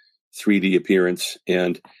of 3D appearance.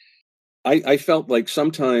 And I felt like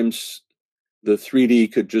sometimes the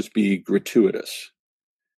 3D could just be gratuitous.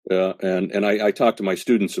 And I talked to my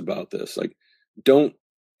students about this. Like, don't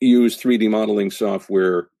use 3D modeling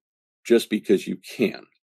software just because you can,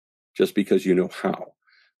 just because you know how.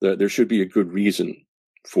 There should be a good reason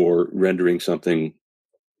for rendering something,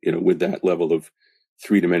 with that level of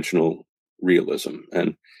 3-dimensional realism.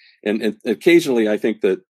 And occasionally I think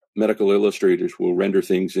that medical illustrators will render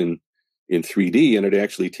things in 3D, and it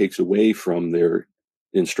actually takes away from their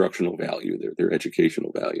instructional value, their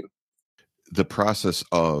educational value. The process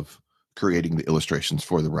of creating the illustrations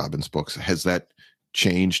for the Robbins books, has that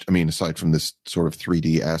changed? I mean, aside from this sort of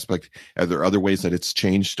 3D aspect, are there other ways that it's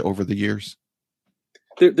changed over the years?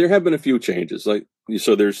 There have been a few changes.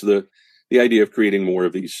 So there's the idea of creating more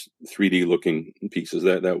of these 3D looking pieces.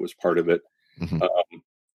 That was part of it. Mm-hmm.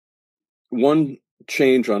 One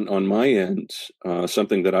change on my end,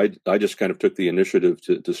 something that I just kind of took the initiative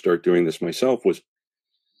to start doing this myself, was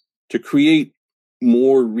to create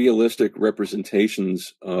more realistic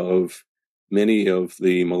representations of many of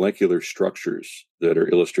the molecular structures that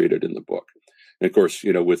are illustrated in the book. And of course,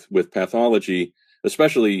 with pathology,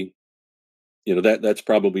 especially that's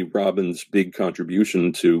probably Robin's big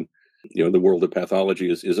contribution to, the world of pathology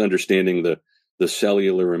is understanding the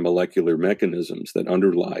cellular and molecular mechanisms that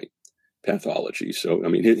underlie pathology. So, I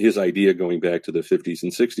mean, his idea going back to the 50s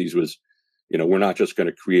and 60s was, we're not just going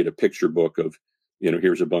to create a picture book of,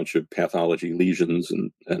 here's a bunch of pathology lesions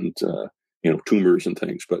and tumors and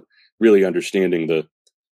things, but really understanding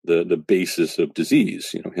the basis of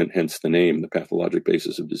disease, hence the name, the pathologic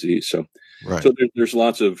basis of disease. So, right. So there's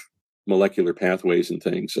lots of molecular pathways and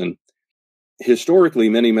things. And historically,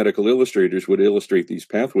 many medical illustrators would illustrate these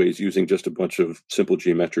pathways using just a bunch of simple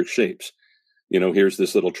geometric shapes. Here's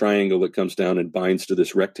this little triangle that comes down and binds to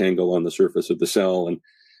this rectangle on the surface of the cell and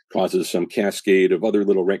causes some cascade of other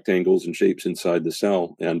little rectangles and shapes inside the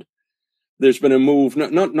cell. And there's been a move,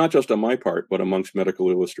 not just on my part, but amongst medical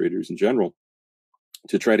illustrators in general,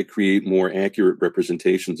 to try to create more accurate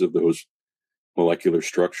representations of those molecular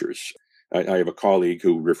structures. I have a colleague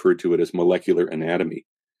who referred to it as molecular anatomy,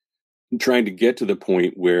 trying to get to the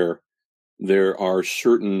point where there are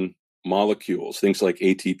certain molecules, things like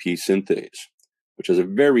ATP synthase, which has a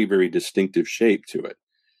very, very distinctive shape to it,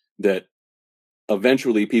 that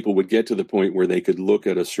eventually people would get to the point where they could look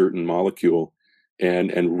at a certain molecule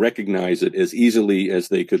and recognize it as easily as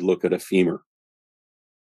they could look at a femur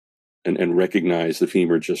and recognize the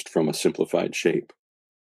femur just from a simplified shape.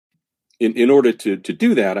 In order to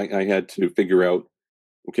do that, I had to figure out,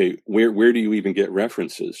 okay, where do you even get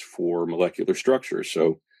references for molecular structure?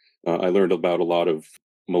 So I learned about a lot of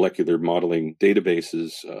molecular modeling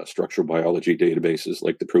databases, structural biology databases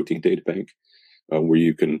like the Protein Data Bank, where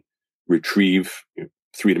you can retrieve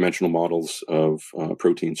three-dimensional models of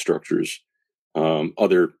protein structures.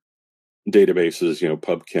 Other databases,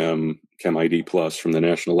 PubChem, ChemID Plus from the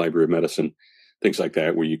National Library of Medicine, things like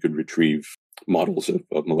that, where you could retrieve models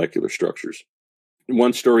of molecular structures.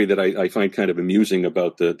 One story that I find kind of amusing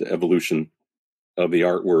about the evolution of the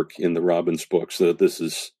artwork in the Robin's books, that this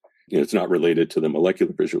is, it's not related to the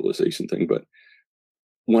molecular visualization thing, but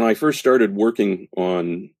when I first started working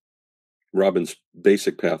on Robin's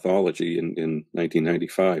basic pathology in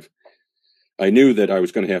 1995, I knew that I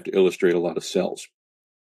was going to have to illustrate a lot of cells,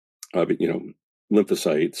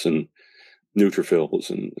 lymphocytes and neutrophils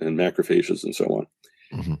and macrophages and so on.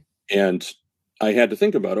 Mm-hmm. And I had to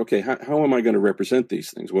think about, okay, how am I going to represent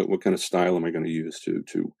these things? What kind of style am I going to use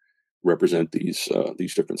to represent these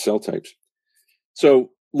different cell types?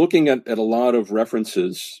 So looking at a lot of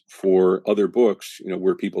references for other books,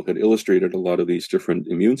 where people had illustrated a lot of these different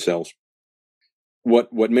immune cells,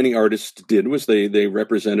 what many artists did was they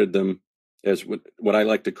represented them as what I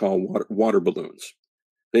like to call water balloons.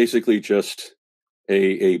 Basically just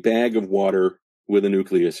a bag of water with a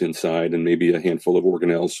nucleus inside and maybe a handful of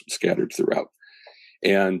organelles scattered throughout.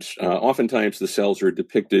 And oftentimes the cells are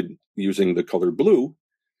depicted using the color blue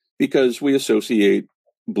because we associate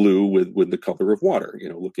blue with the color of water,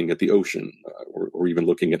 looking at the ocean or even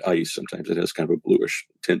looking at ice. Sometimes it has kind of a bluish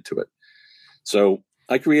tint to it. So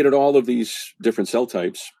I created all of these different cell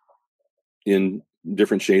types in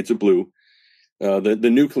different shades of blue. The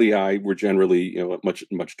nuclei were generally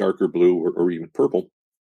much darker blue or even purple,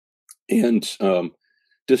 and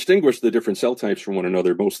distinguished the different cell types from one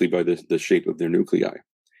another mostly by the shape of their nuclei.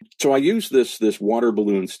 So I used this water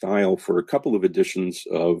balloon style for a couple of editions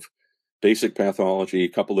of Basic Pathology, a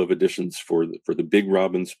couple of editions for the Big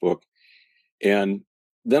Robin's book, and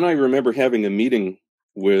then I remember having a meeting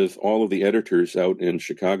with all of the editors out in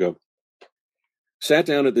Chicago. Sat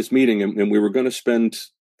down at this meeting, and we were going to spend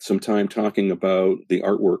some time talking about the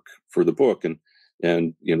artwork for the book and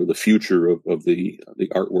the future of the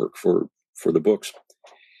artwork for the books.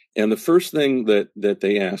 And the first thing that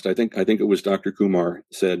they asked, I think it was Dr. Kumar,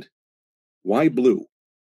 said, "Why blue?"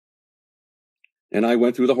 And I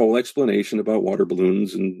went through the whole explanation about water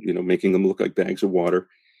balloons and making them look like bags of water.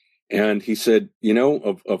 And he said,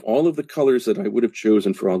 of all of the colors that I would have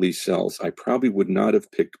chosen for all these cells, I probably would not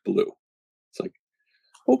have picked blue. It's like,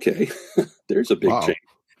 okay, there's a big change.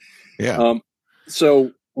 Yeah.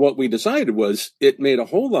 So what we decided was it made a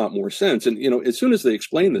whole lot more sense. And, as soon as they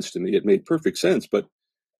explained this to me, it made perfect sense. But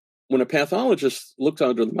when a pathologist looks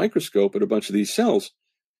under the microscope at a bunch of these cells,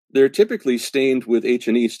 they're typically stained with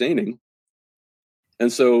H&E staining.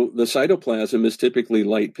 And so the cytoplasm is typically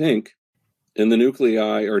light pink and the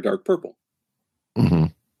nuclei are dark purple. Mm-hmm.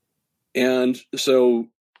 And so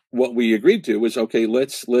what we agreed to was, okay,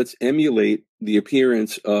 let's emulate the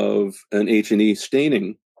appearance of an H&E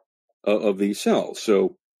staining of these cells.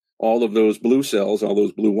 So all of those blue cells, all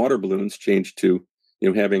those blue water balloons changed to,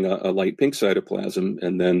 having a light pink cytoplasm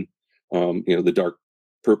and then, the dark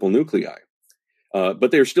purple nuclei. But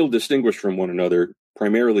they're still distinguished from one another,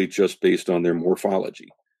 primarily just based on their morphology.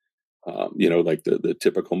 like the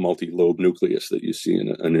typical multi-lobe nucleus that you see in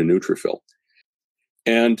a neutrophil.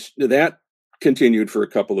 And that continued for a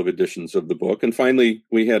couple of editions of the book. And finally,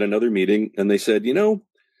 we had another meeting, and they said,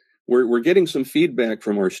 we're getting some feedback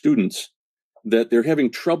from our students that they're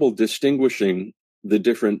having trouble distinguishing the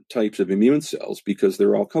different types of immune cells because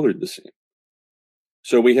they're all colored the same.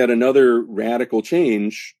 So we had another radical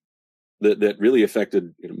change that really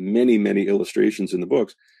affected many, many illustrations in the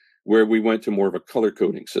books, where we went to more of a color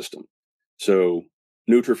coding system. So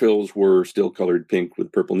neutrophils were still colored pink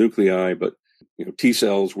with purple nuclei, but T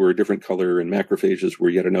cells were a different color, and macrophages were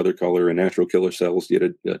yet another color, and natural killer cells yet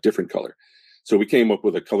a different color. So we came up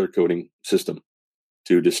with a color coding system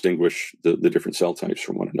to distinguish the different cell types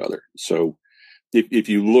from one another. So if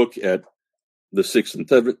you look at the 6th and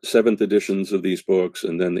 7th editions of these books,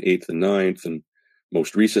 and then the 8th and 9th, and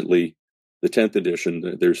most recently the 10th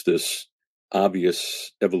edition, there's this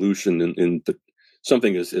obvious evolution in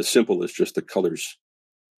something as simple as just the colors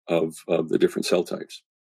of the different cell types.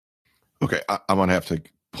 Okay, I'm going to have to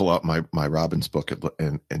pull out my Robbins book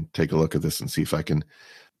and take a look at this and see if I can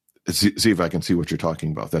see what you're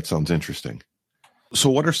talking about. That sounds interesting. So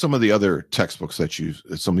what are some of the other textbooks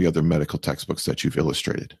some of the other medical textbooks that you've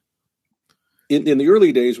illustrated? In the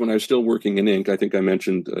early days when I was still working in ink, I think I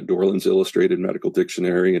mentioned Dorland's Illustrated Medical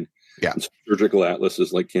Dictionary and surgical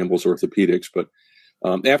atlases like Campbell's Orthopedics. But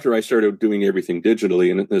after I started doing everything digitally,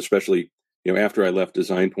 and especially after I left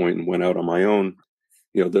Design Point and went out on my own,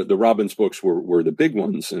 the Robbins books were the big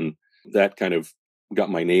ones, and that kind of got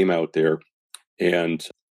my name out there. And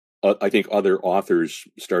I think other authors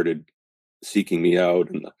started seeking me out,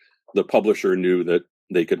 and the publisher knew that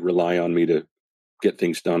they could rely on me to get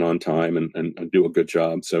things done on time and do a good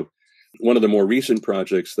job. So one of the more recent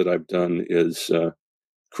projects that I've done is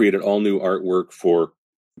created all new artwork for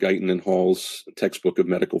Guyton and Hall's Textbook of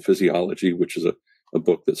Medical Physiology, which is a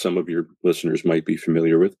book that some of your listeners might be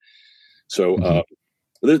familiar with. So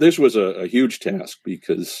this was a huge task,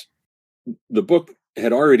 because the book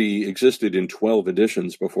had already existed in 12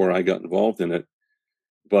 editions before I got involved in it.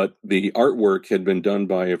 But the artwork had been done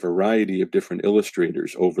by a variety of different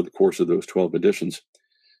illustrators over the course of those 12 editions.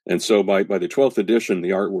 And so by the 12th edition,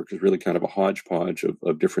 the artwork is really kind of a hodgepodge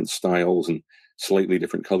of different styles and slightly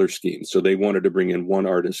different color schemes. So they wanted to bring in one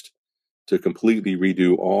artist to completely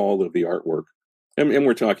redo all of the artwork. And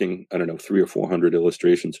we're talking, 300 or 400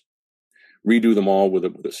 illustrations, redo them all with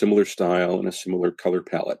a similar style and a similar color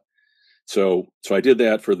palette. So I did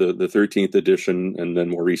that for the 13th edition, and then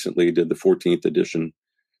more recently did the 14th edition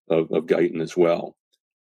of Guyton as well.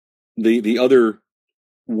 The other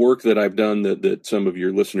work that I've done that some of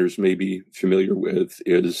your listeners may be familiar with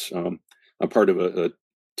is I'm part of a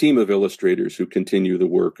team of illustrators who continue the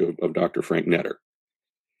work of Dr. Frank Netter.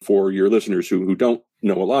 For your listeners who don't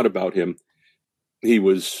know a lot about him, he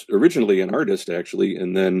was originally an artist, actually,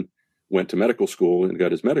 and then went to medical school and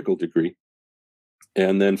got his medical degree,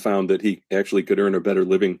 and then found that he actually could earn a better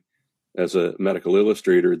living as a medical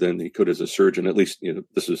illustrator than he could as a surgeon. At least,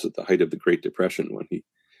 this was at the height of the Great Depression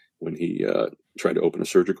when he tried to open a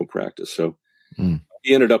surgical practice. So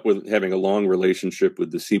he ended up with having a long relationship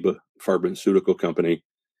with the Ciba pharmaceutical company,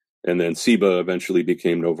 and then Ciba eventually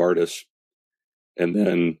became Novartis, and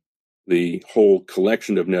then the whole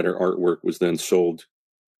collection of Netter artwork was then sold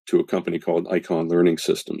to a company called Icon Learning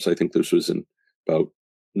Systems. I think this was in about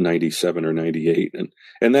 97 or 98,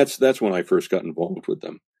 and that's when I first got involved with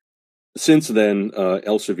them. Since then,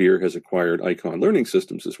 Elsevier has acquired Icon Learning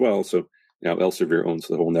Systems as well. So now Elsevier owns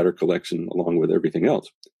the whole Netter collection along with everything else.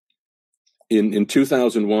 In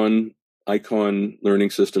 2001, Icon Learning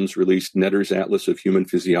Systems released Netter's Atlas of Human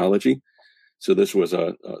Physiology. So this was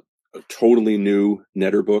a totally new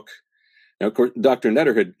Netter book. Now, of course, Dr.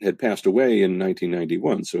 Netter had passed away in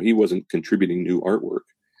 1991, so he wasn't contributing new artwork.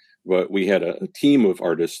 But we had a team of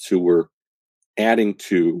artists who were adding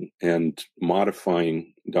to and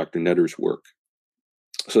modifying Dr. Netter's work.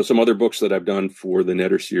 So some other books that I've done for the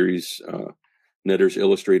Netter series, Netter's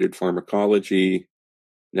Illustrated Pharmacology,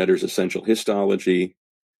 Netter's Essential Histology,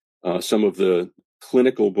 some of the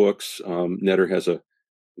clinical books. Netter has a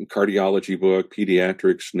cardiology book,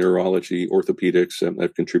 pediatrics, neurology, orthopedics.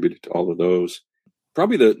 I've contributed to all of those.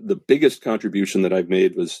 Probably the biggest contribution that I've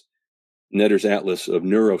made was Netter's Atlas of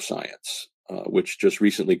Neuroscience, which just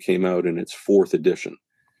recently came out in its 4th edition.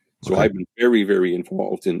 So I've been very, very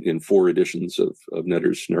involved in 4 editions of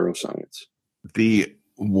Netter's Neuroscience. The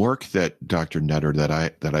work that Dr. Netter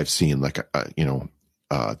that I've seen, like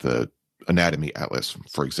the Anatomy Atlas,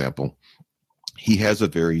 for example, he has a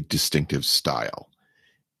very distinctive style.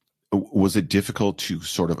 Was it difficult to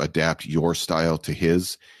sort of adapt your style to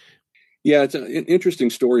his? Yeah, it's an interesting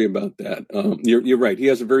story about that. You're right. He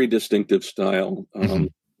has a very distinctive style,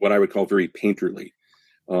 what I would call very painterly.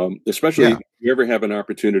 Especially Yeah. if you ever have an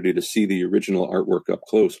opportunity to see the original artwork up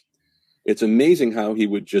close. It's amazing how he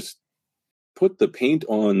would just put the paint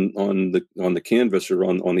on the canvas or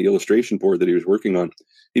on the illustration board that he was working on.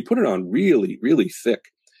 He put it on really, really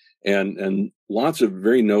thick, and lots of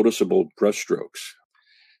very noticeable brushstrokes.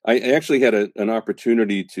 I actually had an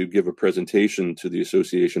opportunity to give a presentation to the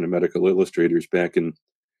Association of Medical Illustrators back in,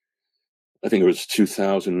 I think it was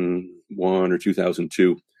 2001 or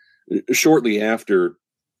 2002, shortly after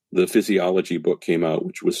the physiology book came out,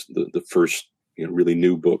 which was the first really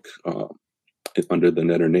new book under the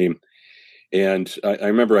Netter name. And I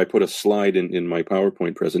remember I put a slide in my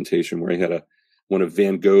PowerPoint presentation where I had one of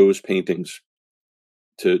Van Gogh's paintings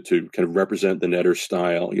to kind of represent the Netter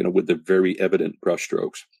style, with the very evident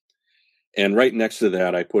brushstrokes. And right next to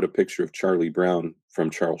that, I put a picture of Charlie Brown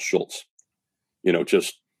from Charles Schulz,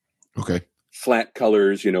 just Okay. flat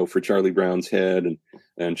colors, for Charlie Brown's head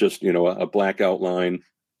and just, a black outline.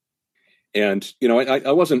 And,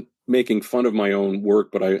 I wasn't making fun of my own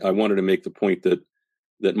work, but I wanted to make the point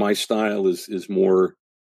that my style is more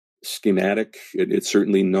schematic. It's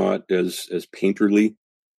certainly not as painterly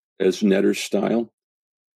as Netter's style.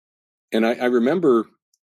 And I remember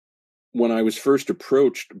when I was first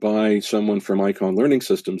approached by someone from Icon Learning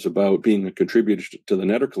Systems about being a contributor to the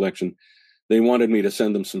Netter collection, they wanted me to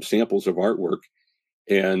send them some samples of artwork.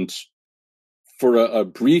 And for a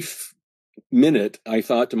brief minute, I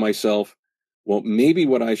thought to myself, well, maybe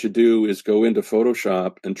what I should do is go into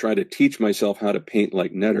Photoshop and try to teach myself how to paint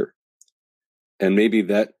like Netter. And maybe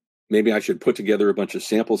I should put together a bunch of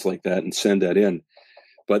samples like that and send that in.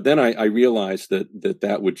 But then I realized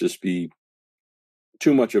that would just be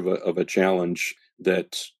too much of a challenge,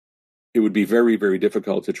 that it would be very, very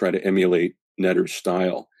difficult to try to emulate Netter's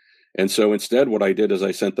style. And so instead, what I did is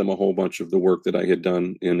I sent them a whole bunch of the work that I had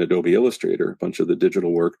done in Adobe Illustrator, a bunch of the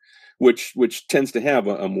digital work, which tends to have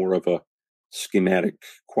a more of a schematic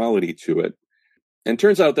quality to it. And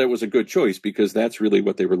turns out that was a good choice, because that's really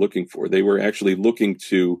what they were looking for. They were actually looking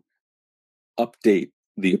to update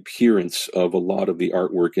the appearance of a lot of the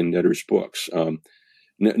artwork in Netter's books.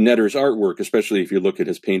 Netter's artwork, especially if you look at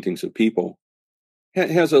his paintings of people,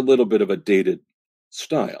 has a little bit of a dated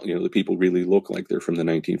style. The people really look like they're from the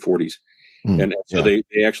 1940s. And so they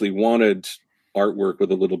actually wanted artwork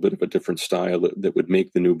with a little bit of a different style that would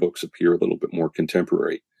make the new books appear a little bit more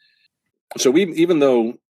contemporary. So even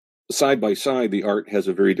though side by side the art has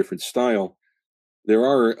a very different style, there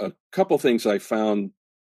are a couple things I found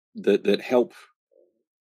that help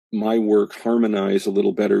my work harmonize a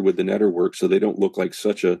little better with the Netter work, so they don't look like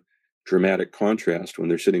such a dramatic contrast when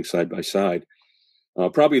they're sitting side by side.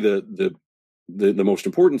 Probably the most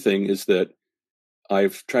important thing is that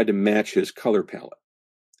I've tried to match his color palette.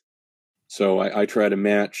 So I try to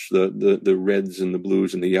match the reds and the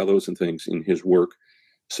blues and the yellows and things in his work,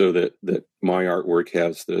 so that my artwork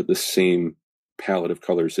has the same palette of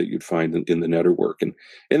colors that you'd find in the Netter work.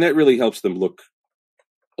 And that really helps them look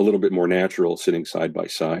a little bit more natural sitting side by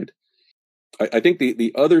side. I think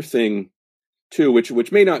the other thing too,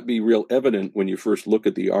 which may not be real evident when you first look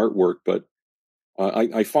at the artwork, but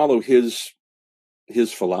I follow his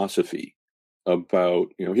philosophy about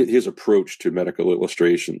his approach to medical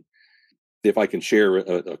illustration. If I can share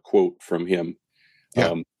a quote from him,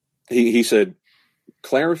 he said,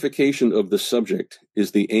 "Clarification of the subject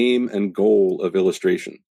is the aim and goal of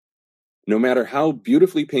illustration. No matter how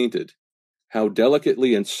beautifully painted, how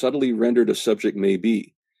delicately and subtly rendered a subject may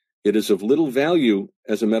be, it is of little value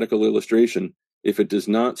as a medical illustration if it does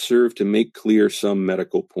not serve to make clear some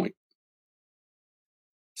medical point."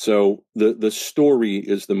 So the story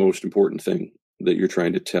is the most important thing that you're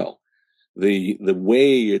trying to tell. The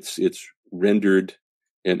way it's rendered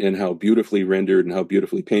and how beautifully rendered and how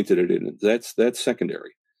beautifully painted it is, that's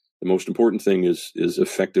secondary. The most important thing is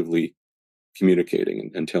effectively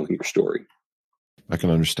communicating and telling your story. I can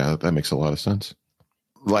understand that. That makes a lot of sense.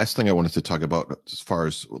 Last thing I wanted to talk about, as far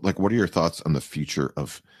as what are your thoughts on the future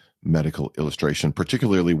of medical illustration,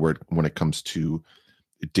 particularly when it comes to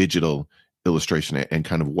digital illustration and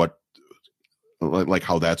kind of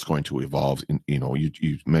how that's going to evolve?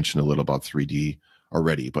 You mentioned a little about 3D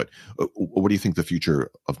already, but what do you think the future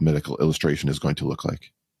of medical illustration is going to look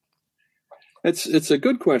like? It's a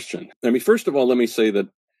good question. I mean, first of all, let me say that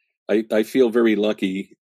I feel very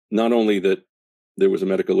lucky, not only that there was a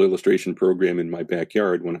medical illustration program in my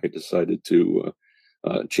backyard when I decided to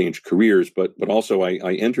change careers, but also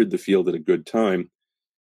I entered the field at a good time.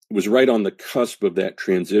 It was right on the cusp of that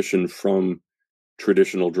transition from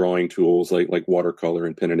traditional drawing tools like watercolor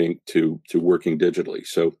and pen and ink to working digitally.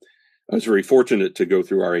 So I was very fortunate to go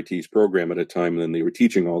through RIT's program at a time when they were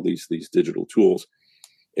teaching all these digital tools.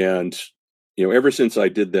 And, ever since I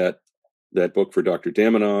did that book for Dr.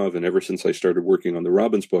 Damanov, and ever since I started working on the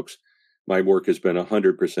Robbins books, my work has been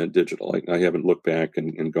 100% digital. I haven't looked back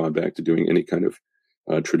and gone back to doing any kind of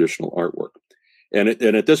traditional artwork. And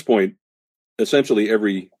at this point, essentially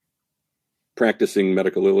every practicing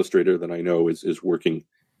medical illustrator that I know is working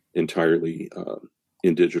entirely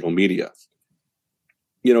in digital media.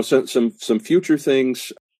 Some future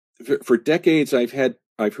things. For decades, I've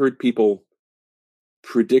heard people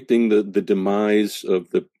predicting the demise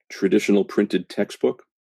of the traditional printed textbook.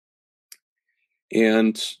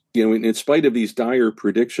 And, in spite of these dire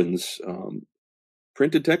predictions,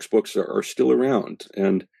 printed textbooks are still around.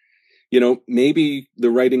 And, maybe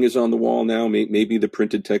the writing is on the wall now. Maybe the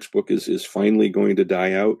printed textbook is finally going to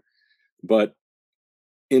die out. But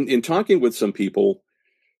in talking with some people,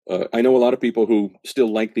 I know a lot of people who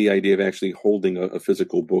still like the idea of actually holding a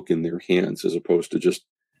physical book in their hands as opposed to just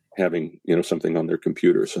having, something on their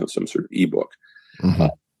computer, some sort of ebook. Mm-hmm.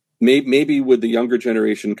 Maybe with the younger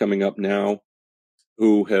generation coming up now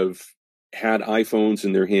who have had iPhones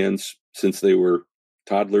in their hands since they were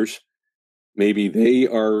toddlers, maybe they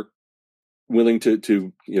are willing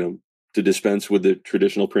to dispense with the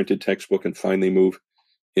traditional printed textbook and finally move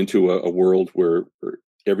into a world where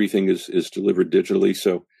everything is delivered digitally.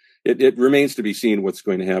 So it remains to be seen what's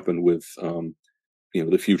going to happen with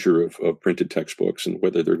the future of printed textbooks and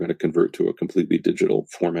whether they're going to convert to a completely digital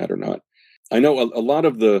format or not. I know a lot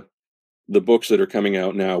of the books that are coming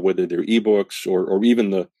out now, whether they're ebooks or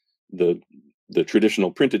even the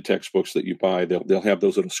traditional printed textbooks that you buy, they'll have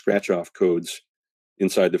those little scratch off codes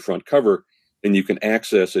inside the front cover, and you can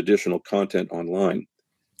access additional content online.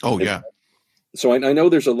 Oh, yeah. So I know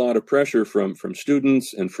there's a lot of pressure from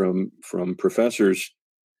students and from professors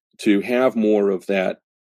to have more of that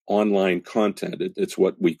online content. It's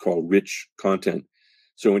what we call rich content.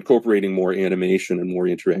 So incorporating more animation and more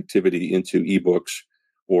interactivity into ebooks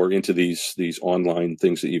or into these online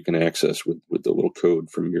things that you can access with the little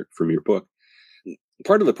code from your book.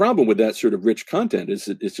 Part of the problem with that sort of rich content is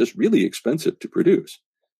that it's just really expensive to produce.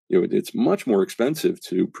 It's much more expensive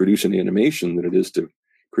to produce an animation than it is to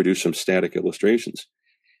produce some static illustrations.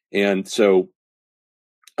 And so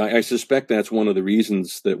I suspect that's one of the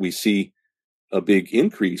reasons that we see a big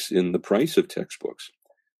increase in the price of textbooks,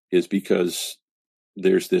 is because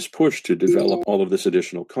there's this push to develop all of this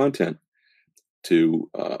additional content to,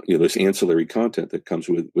 this ancillary content that comes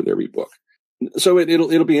with every book. So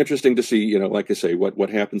it'll be interesting to see, like I say, what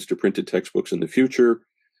happens to printed textbooks in the future,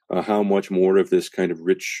 how much more of this kind of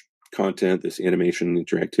rich content, this animation and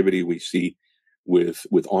interactivity we see with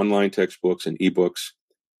online textbooks and ebooks.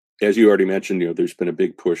 As you already mentioned, there's been a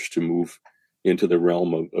big push to move into the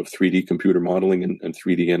realm of 3D computer modeling and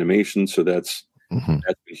 3D animation. So that's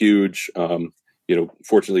huge.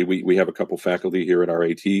 Fortunately, we have a couple faculty here at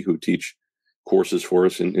RIT who teach courses for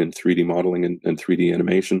us in 3D modeling and 3D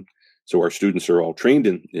animation. So our students are all trained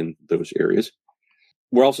in those areas.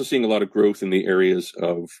 We're also seeing a lot of growth in the areas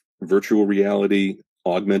of virtual reality,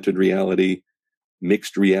 augmented reality,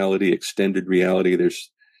 mixed reality, extended reality.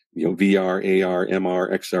 There's, VR, AR,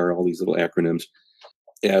 MR, XR, all these little acronyms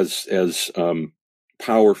as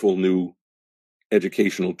powerful new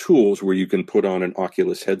educational tools where you can put on an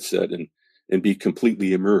Oculus headset and be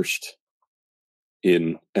completely immersed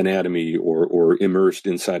in anatomy or immersed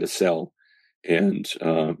inside a cell and,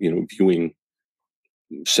 viewing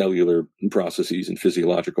cellular processes and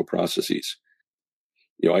physiological processes.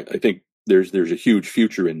 I think there's a huge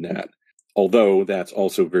future in that, although that's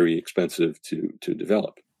also very expensive to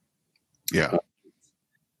develop. Yeah.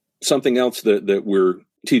 Something else that we're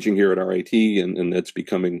teaching here at RIT and that's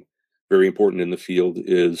becoming very important in the field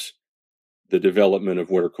is the development of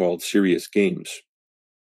what are called serious games.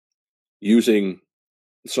 Using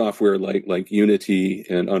software like Unity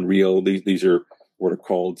and Unreal, these are what are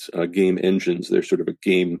called game engines. They're sort of a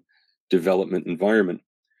game development environment.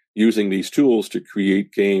 Using these tools to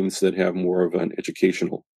create games that have more of an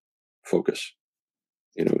educational focus,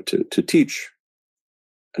 to teach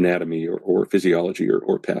anatomy or physiology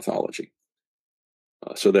or pathology.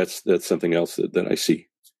 So that's something else that I see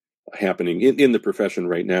happening in the profession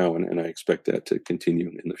right now, and I expect that to continue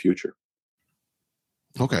in the future.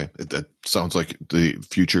 Okay, that sounds like the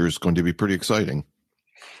future is going to be pretty exciting.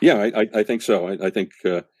 Yeah, I think so. I think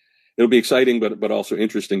it'll be exciting, but also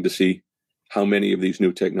interesting to see how many of these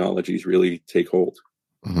new technologies really take hold.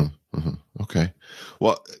 Mm-hmm, mm-hmm. Okay.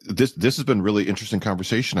 Well, this has been really interesting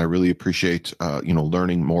conversation. I really appreciate,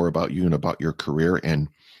 learning more about you and about your career and,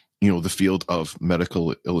 the field of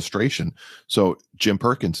medical illustration. So Jim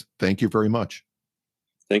Perkins, thank you very much.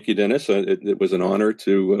 Thank you, Dennis. It was an honor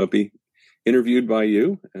to be interviewed by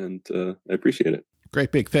you, and I appreciate it.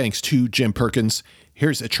 Great big thanks to Jim Perkins.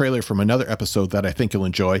 Here's a trailer from another episode that I think you'll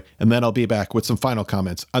enjoy, and then I'll be back with some final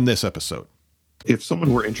comments on this episode. If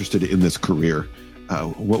someone were interested in this career,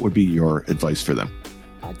 what would be your advice for them?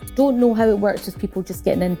 I don't know how it works with people just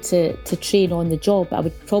getting in to train on the job. I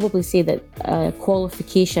would probably say that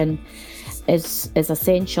qualification is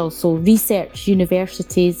essential. So research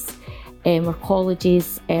universities or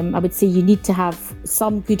colleges, I would say you need to have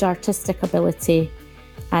some good artistic ability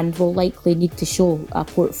and will likely need to show a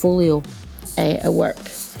portfolio at work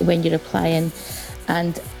when you're applying.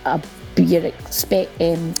 And you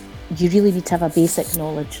really need to have a basic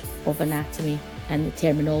knowledge of anatomy and the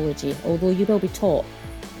terminology, although you will be taught.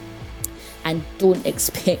 And don't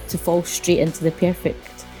expect to fall straight into the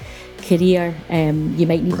perfect career. You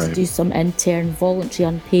might need to do some intern, voluntary,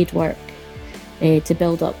 unpaid work to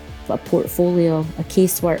build up a portfolio, a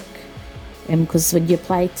casework. Because when you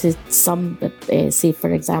apply to some, say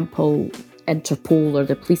for example, Interpol or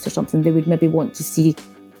the police or something, they would maybe want to see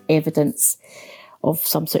evidence of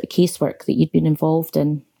some sort of casework that you'd been involved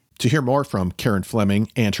in. To hear more from Karen Fleming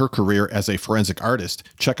and her career as a forensic artist,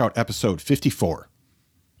 check out episode 54.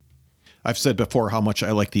 I've said before how much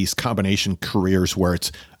I like these combination careers where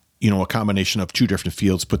it's, a combination of two different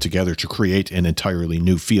fields put together to create an entirely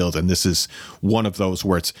new field. And this is one of those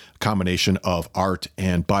where it's a combination of art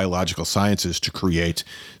and biological sciences to create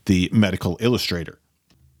the medical illustrator.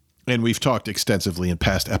 And we've talked extensively in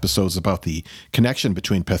past episodes about the connection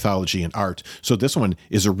between pathology and art. So this one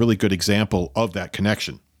is a really good example of that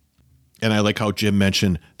connection. And I like how Jim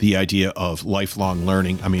mentioned the idea of lifelong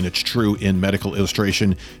learning. I mean, it's true in medical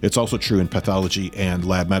illustration. It's also true in pathology and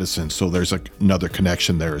lab medicine. So there's another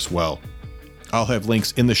connection there as well. I'll have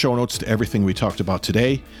links in the show notes to everything we talked about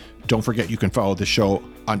today. Don't forget you can follow the show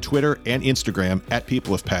on Twitter and Instagram at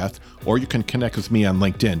People of Path, or you can connect with me on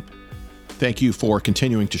LinkedIn. Thank you for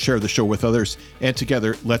continuing to share the show with others, and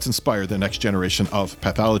together, let's inspire the next generation of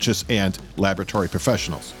pathologists and laboratory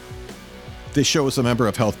professionals. This show is a member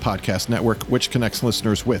of Health Podcast Network, which connects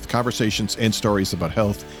listeners with conversations and stories about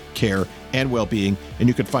health, care, and well-being, and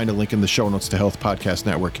you can find a link in the show notes to Health Podcast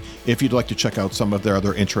Network if you'd like to check out some of their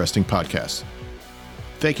other interesting podcasts.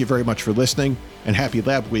 Thank you very much for listening, and happy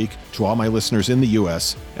Lab Week to all my listeners in the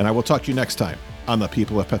U.S., and I will talk to you next time on the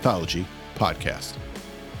People of Pathology podcast.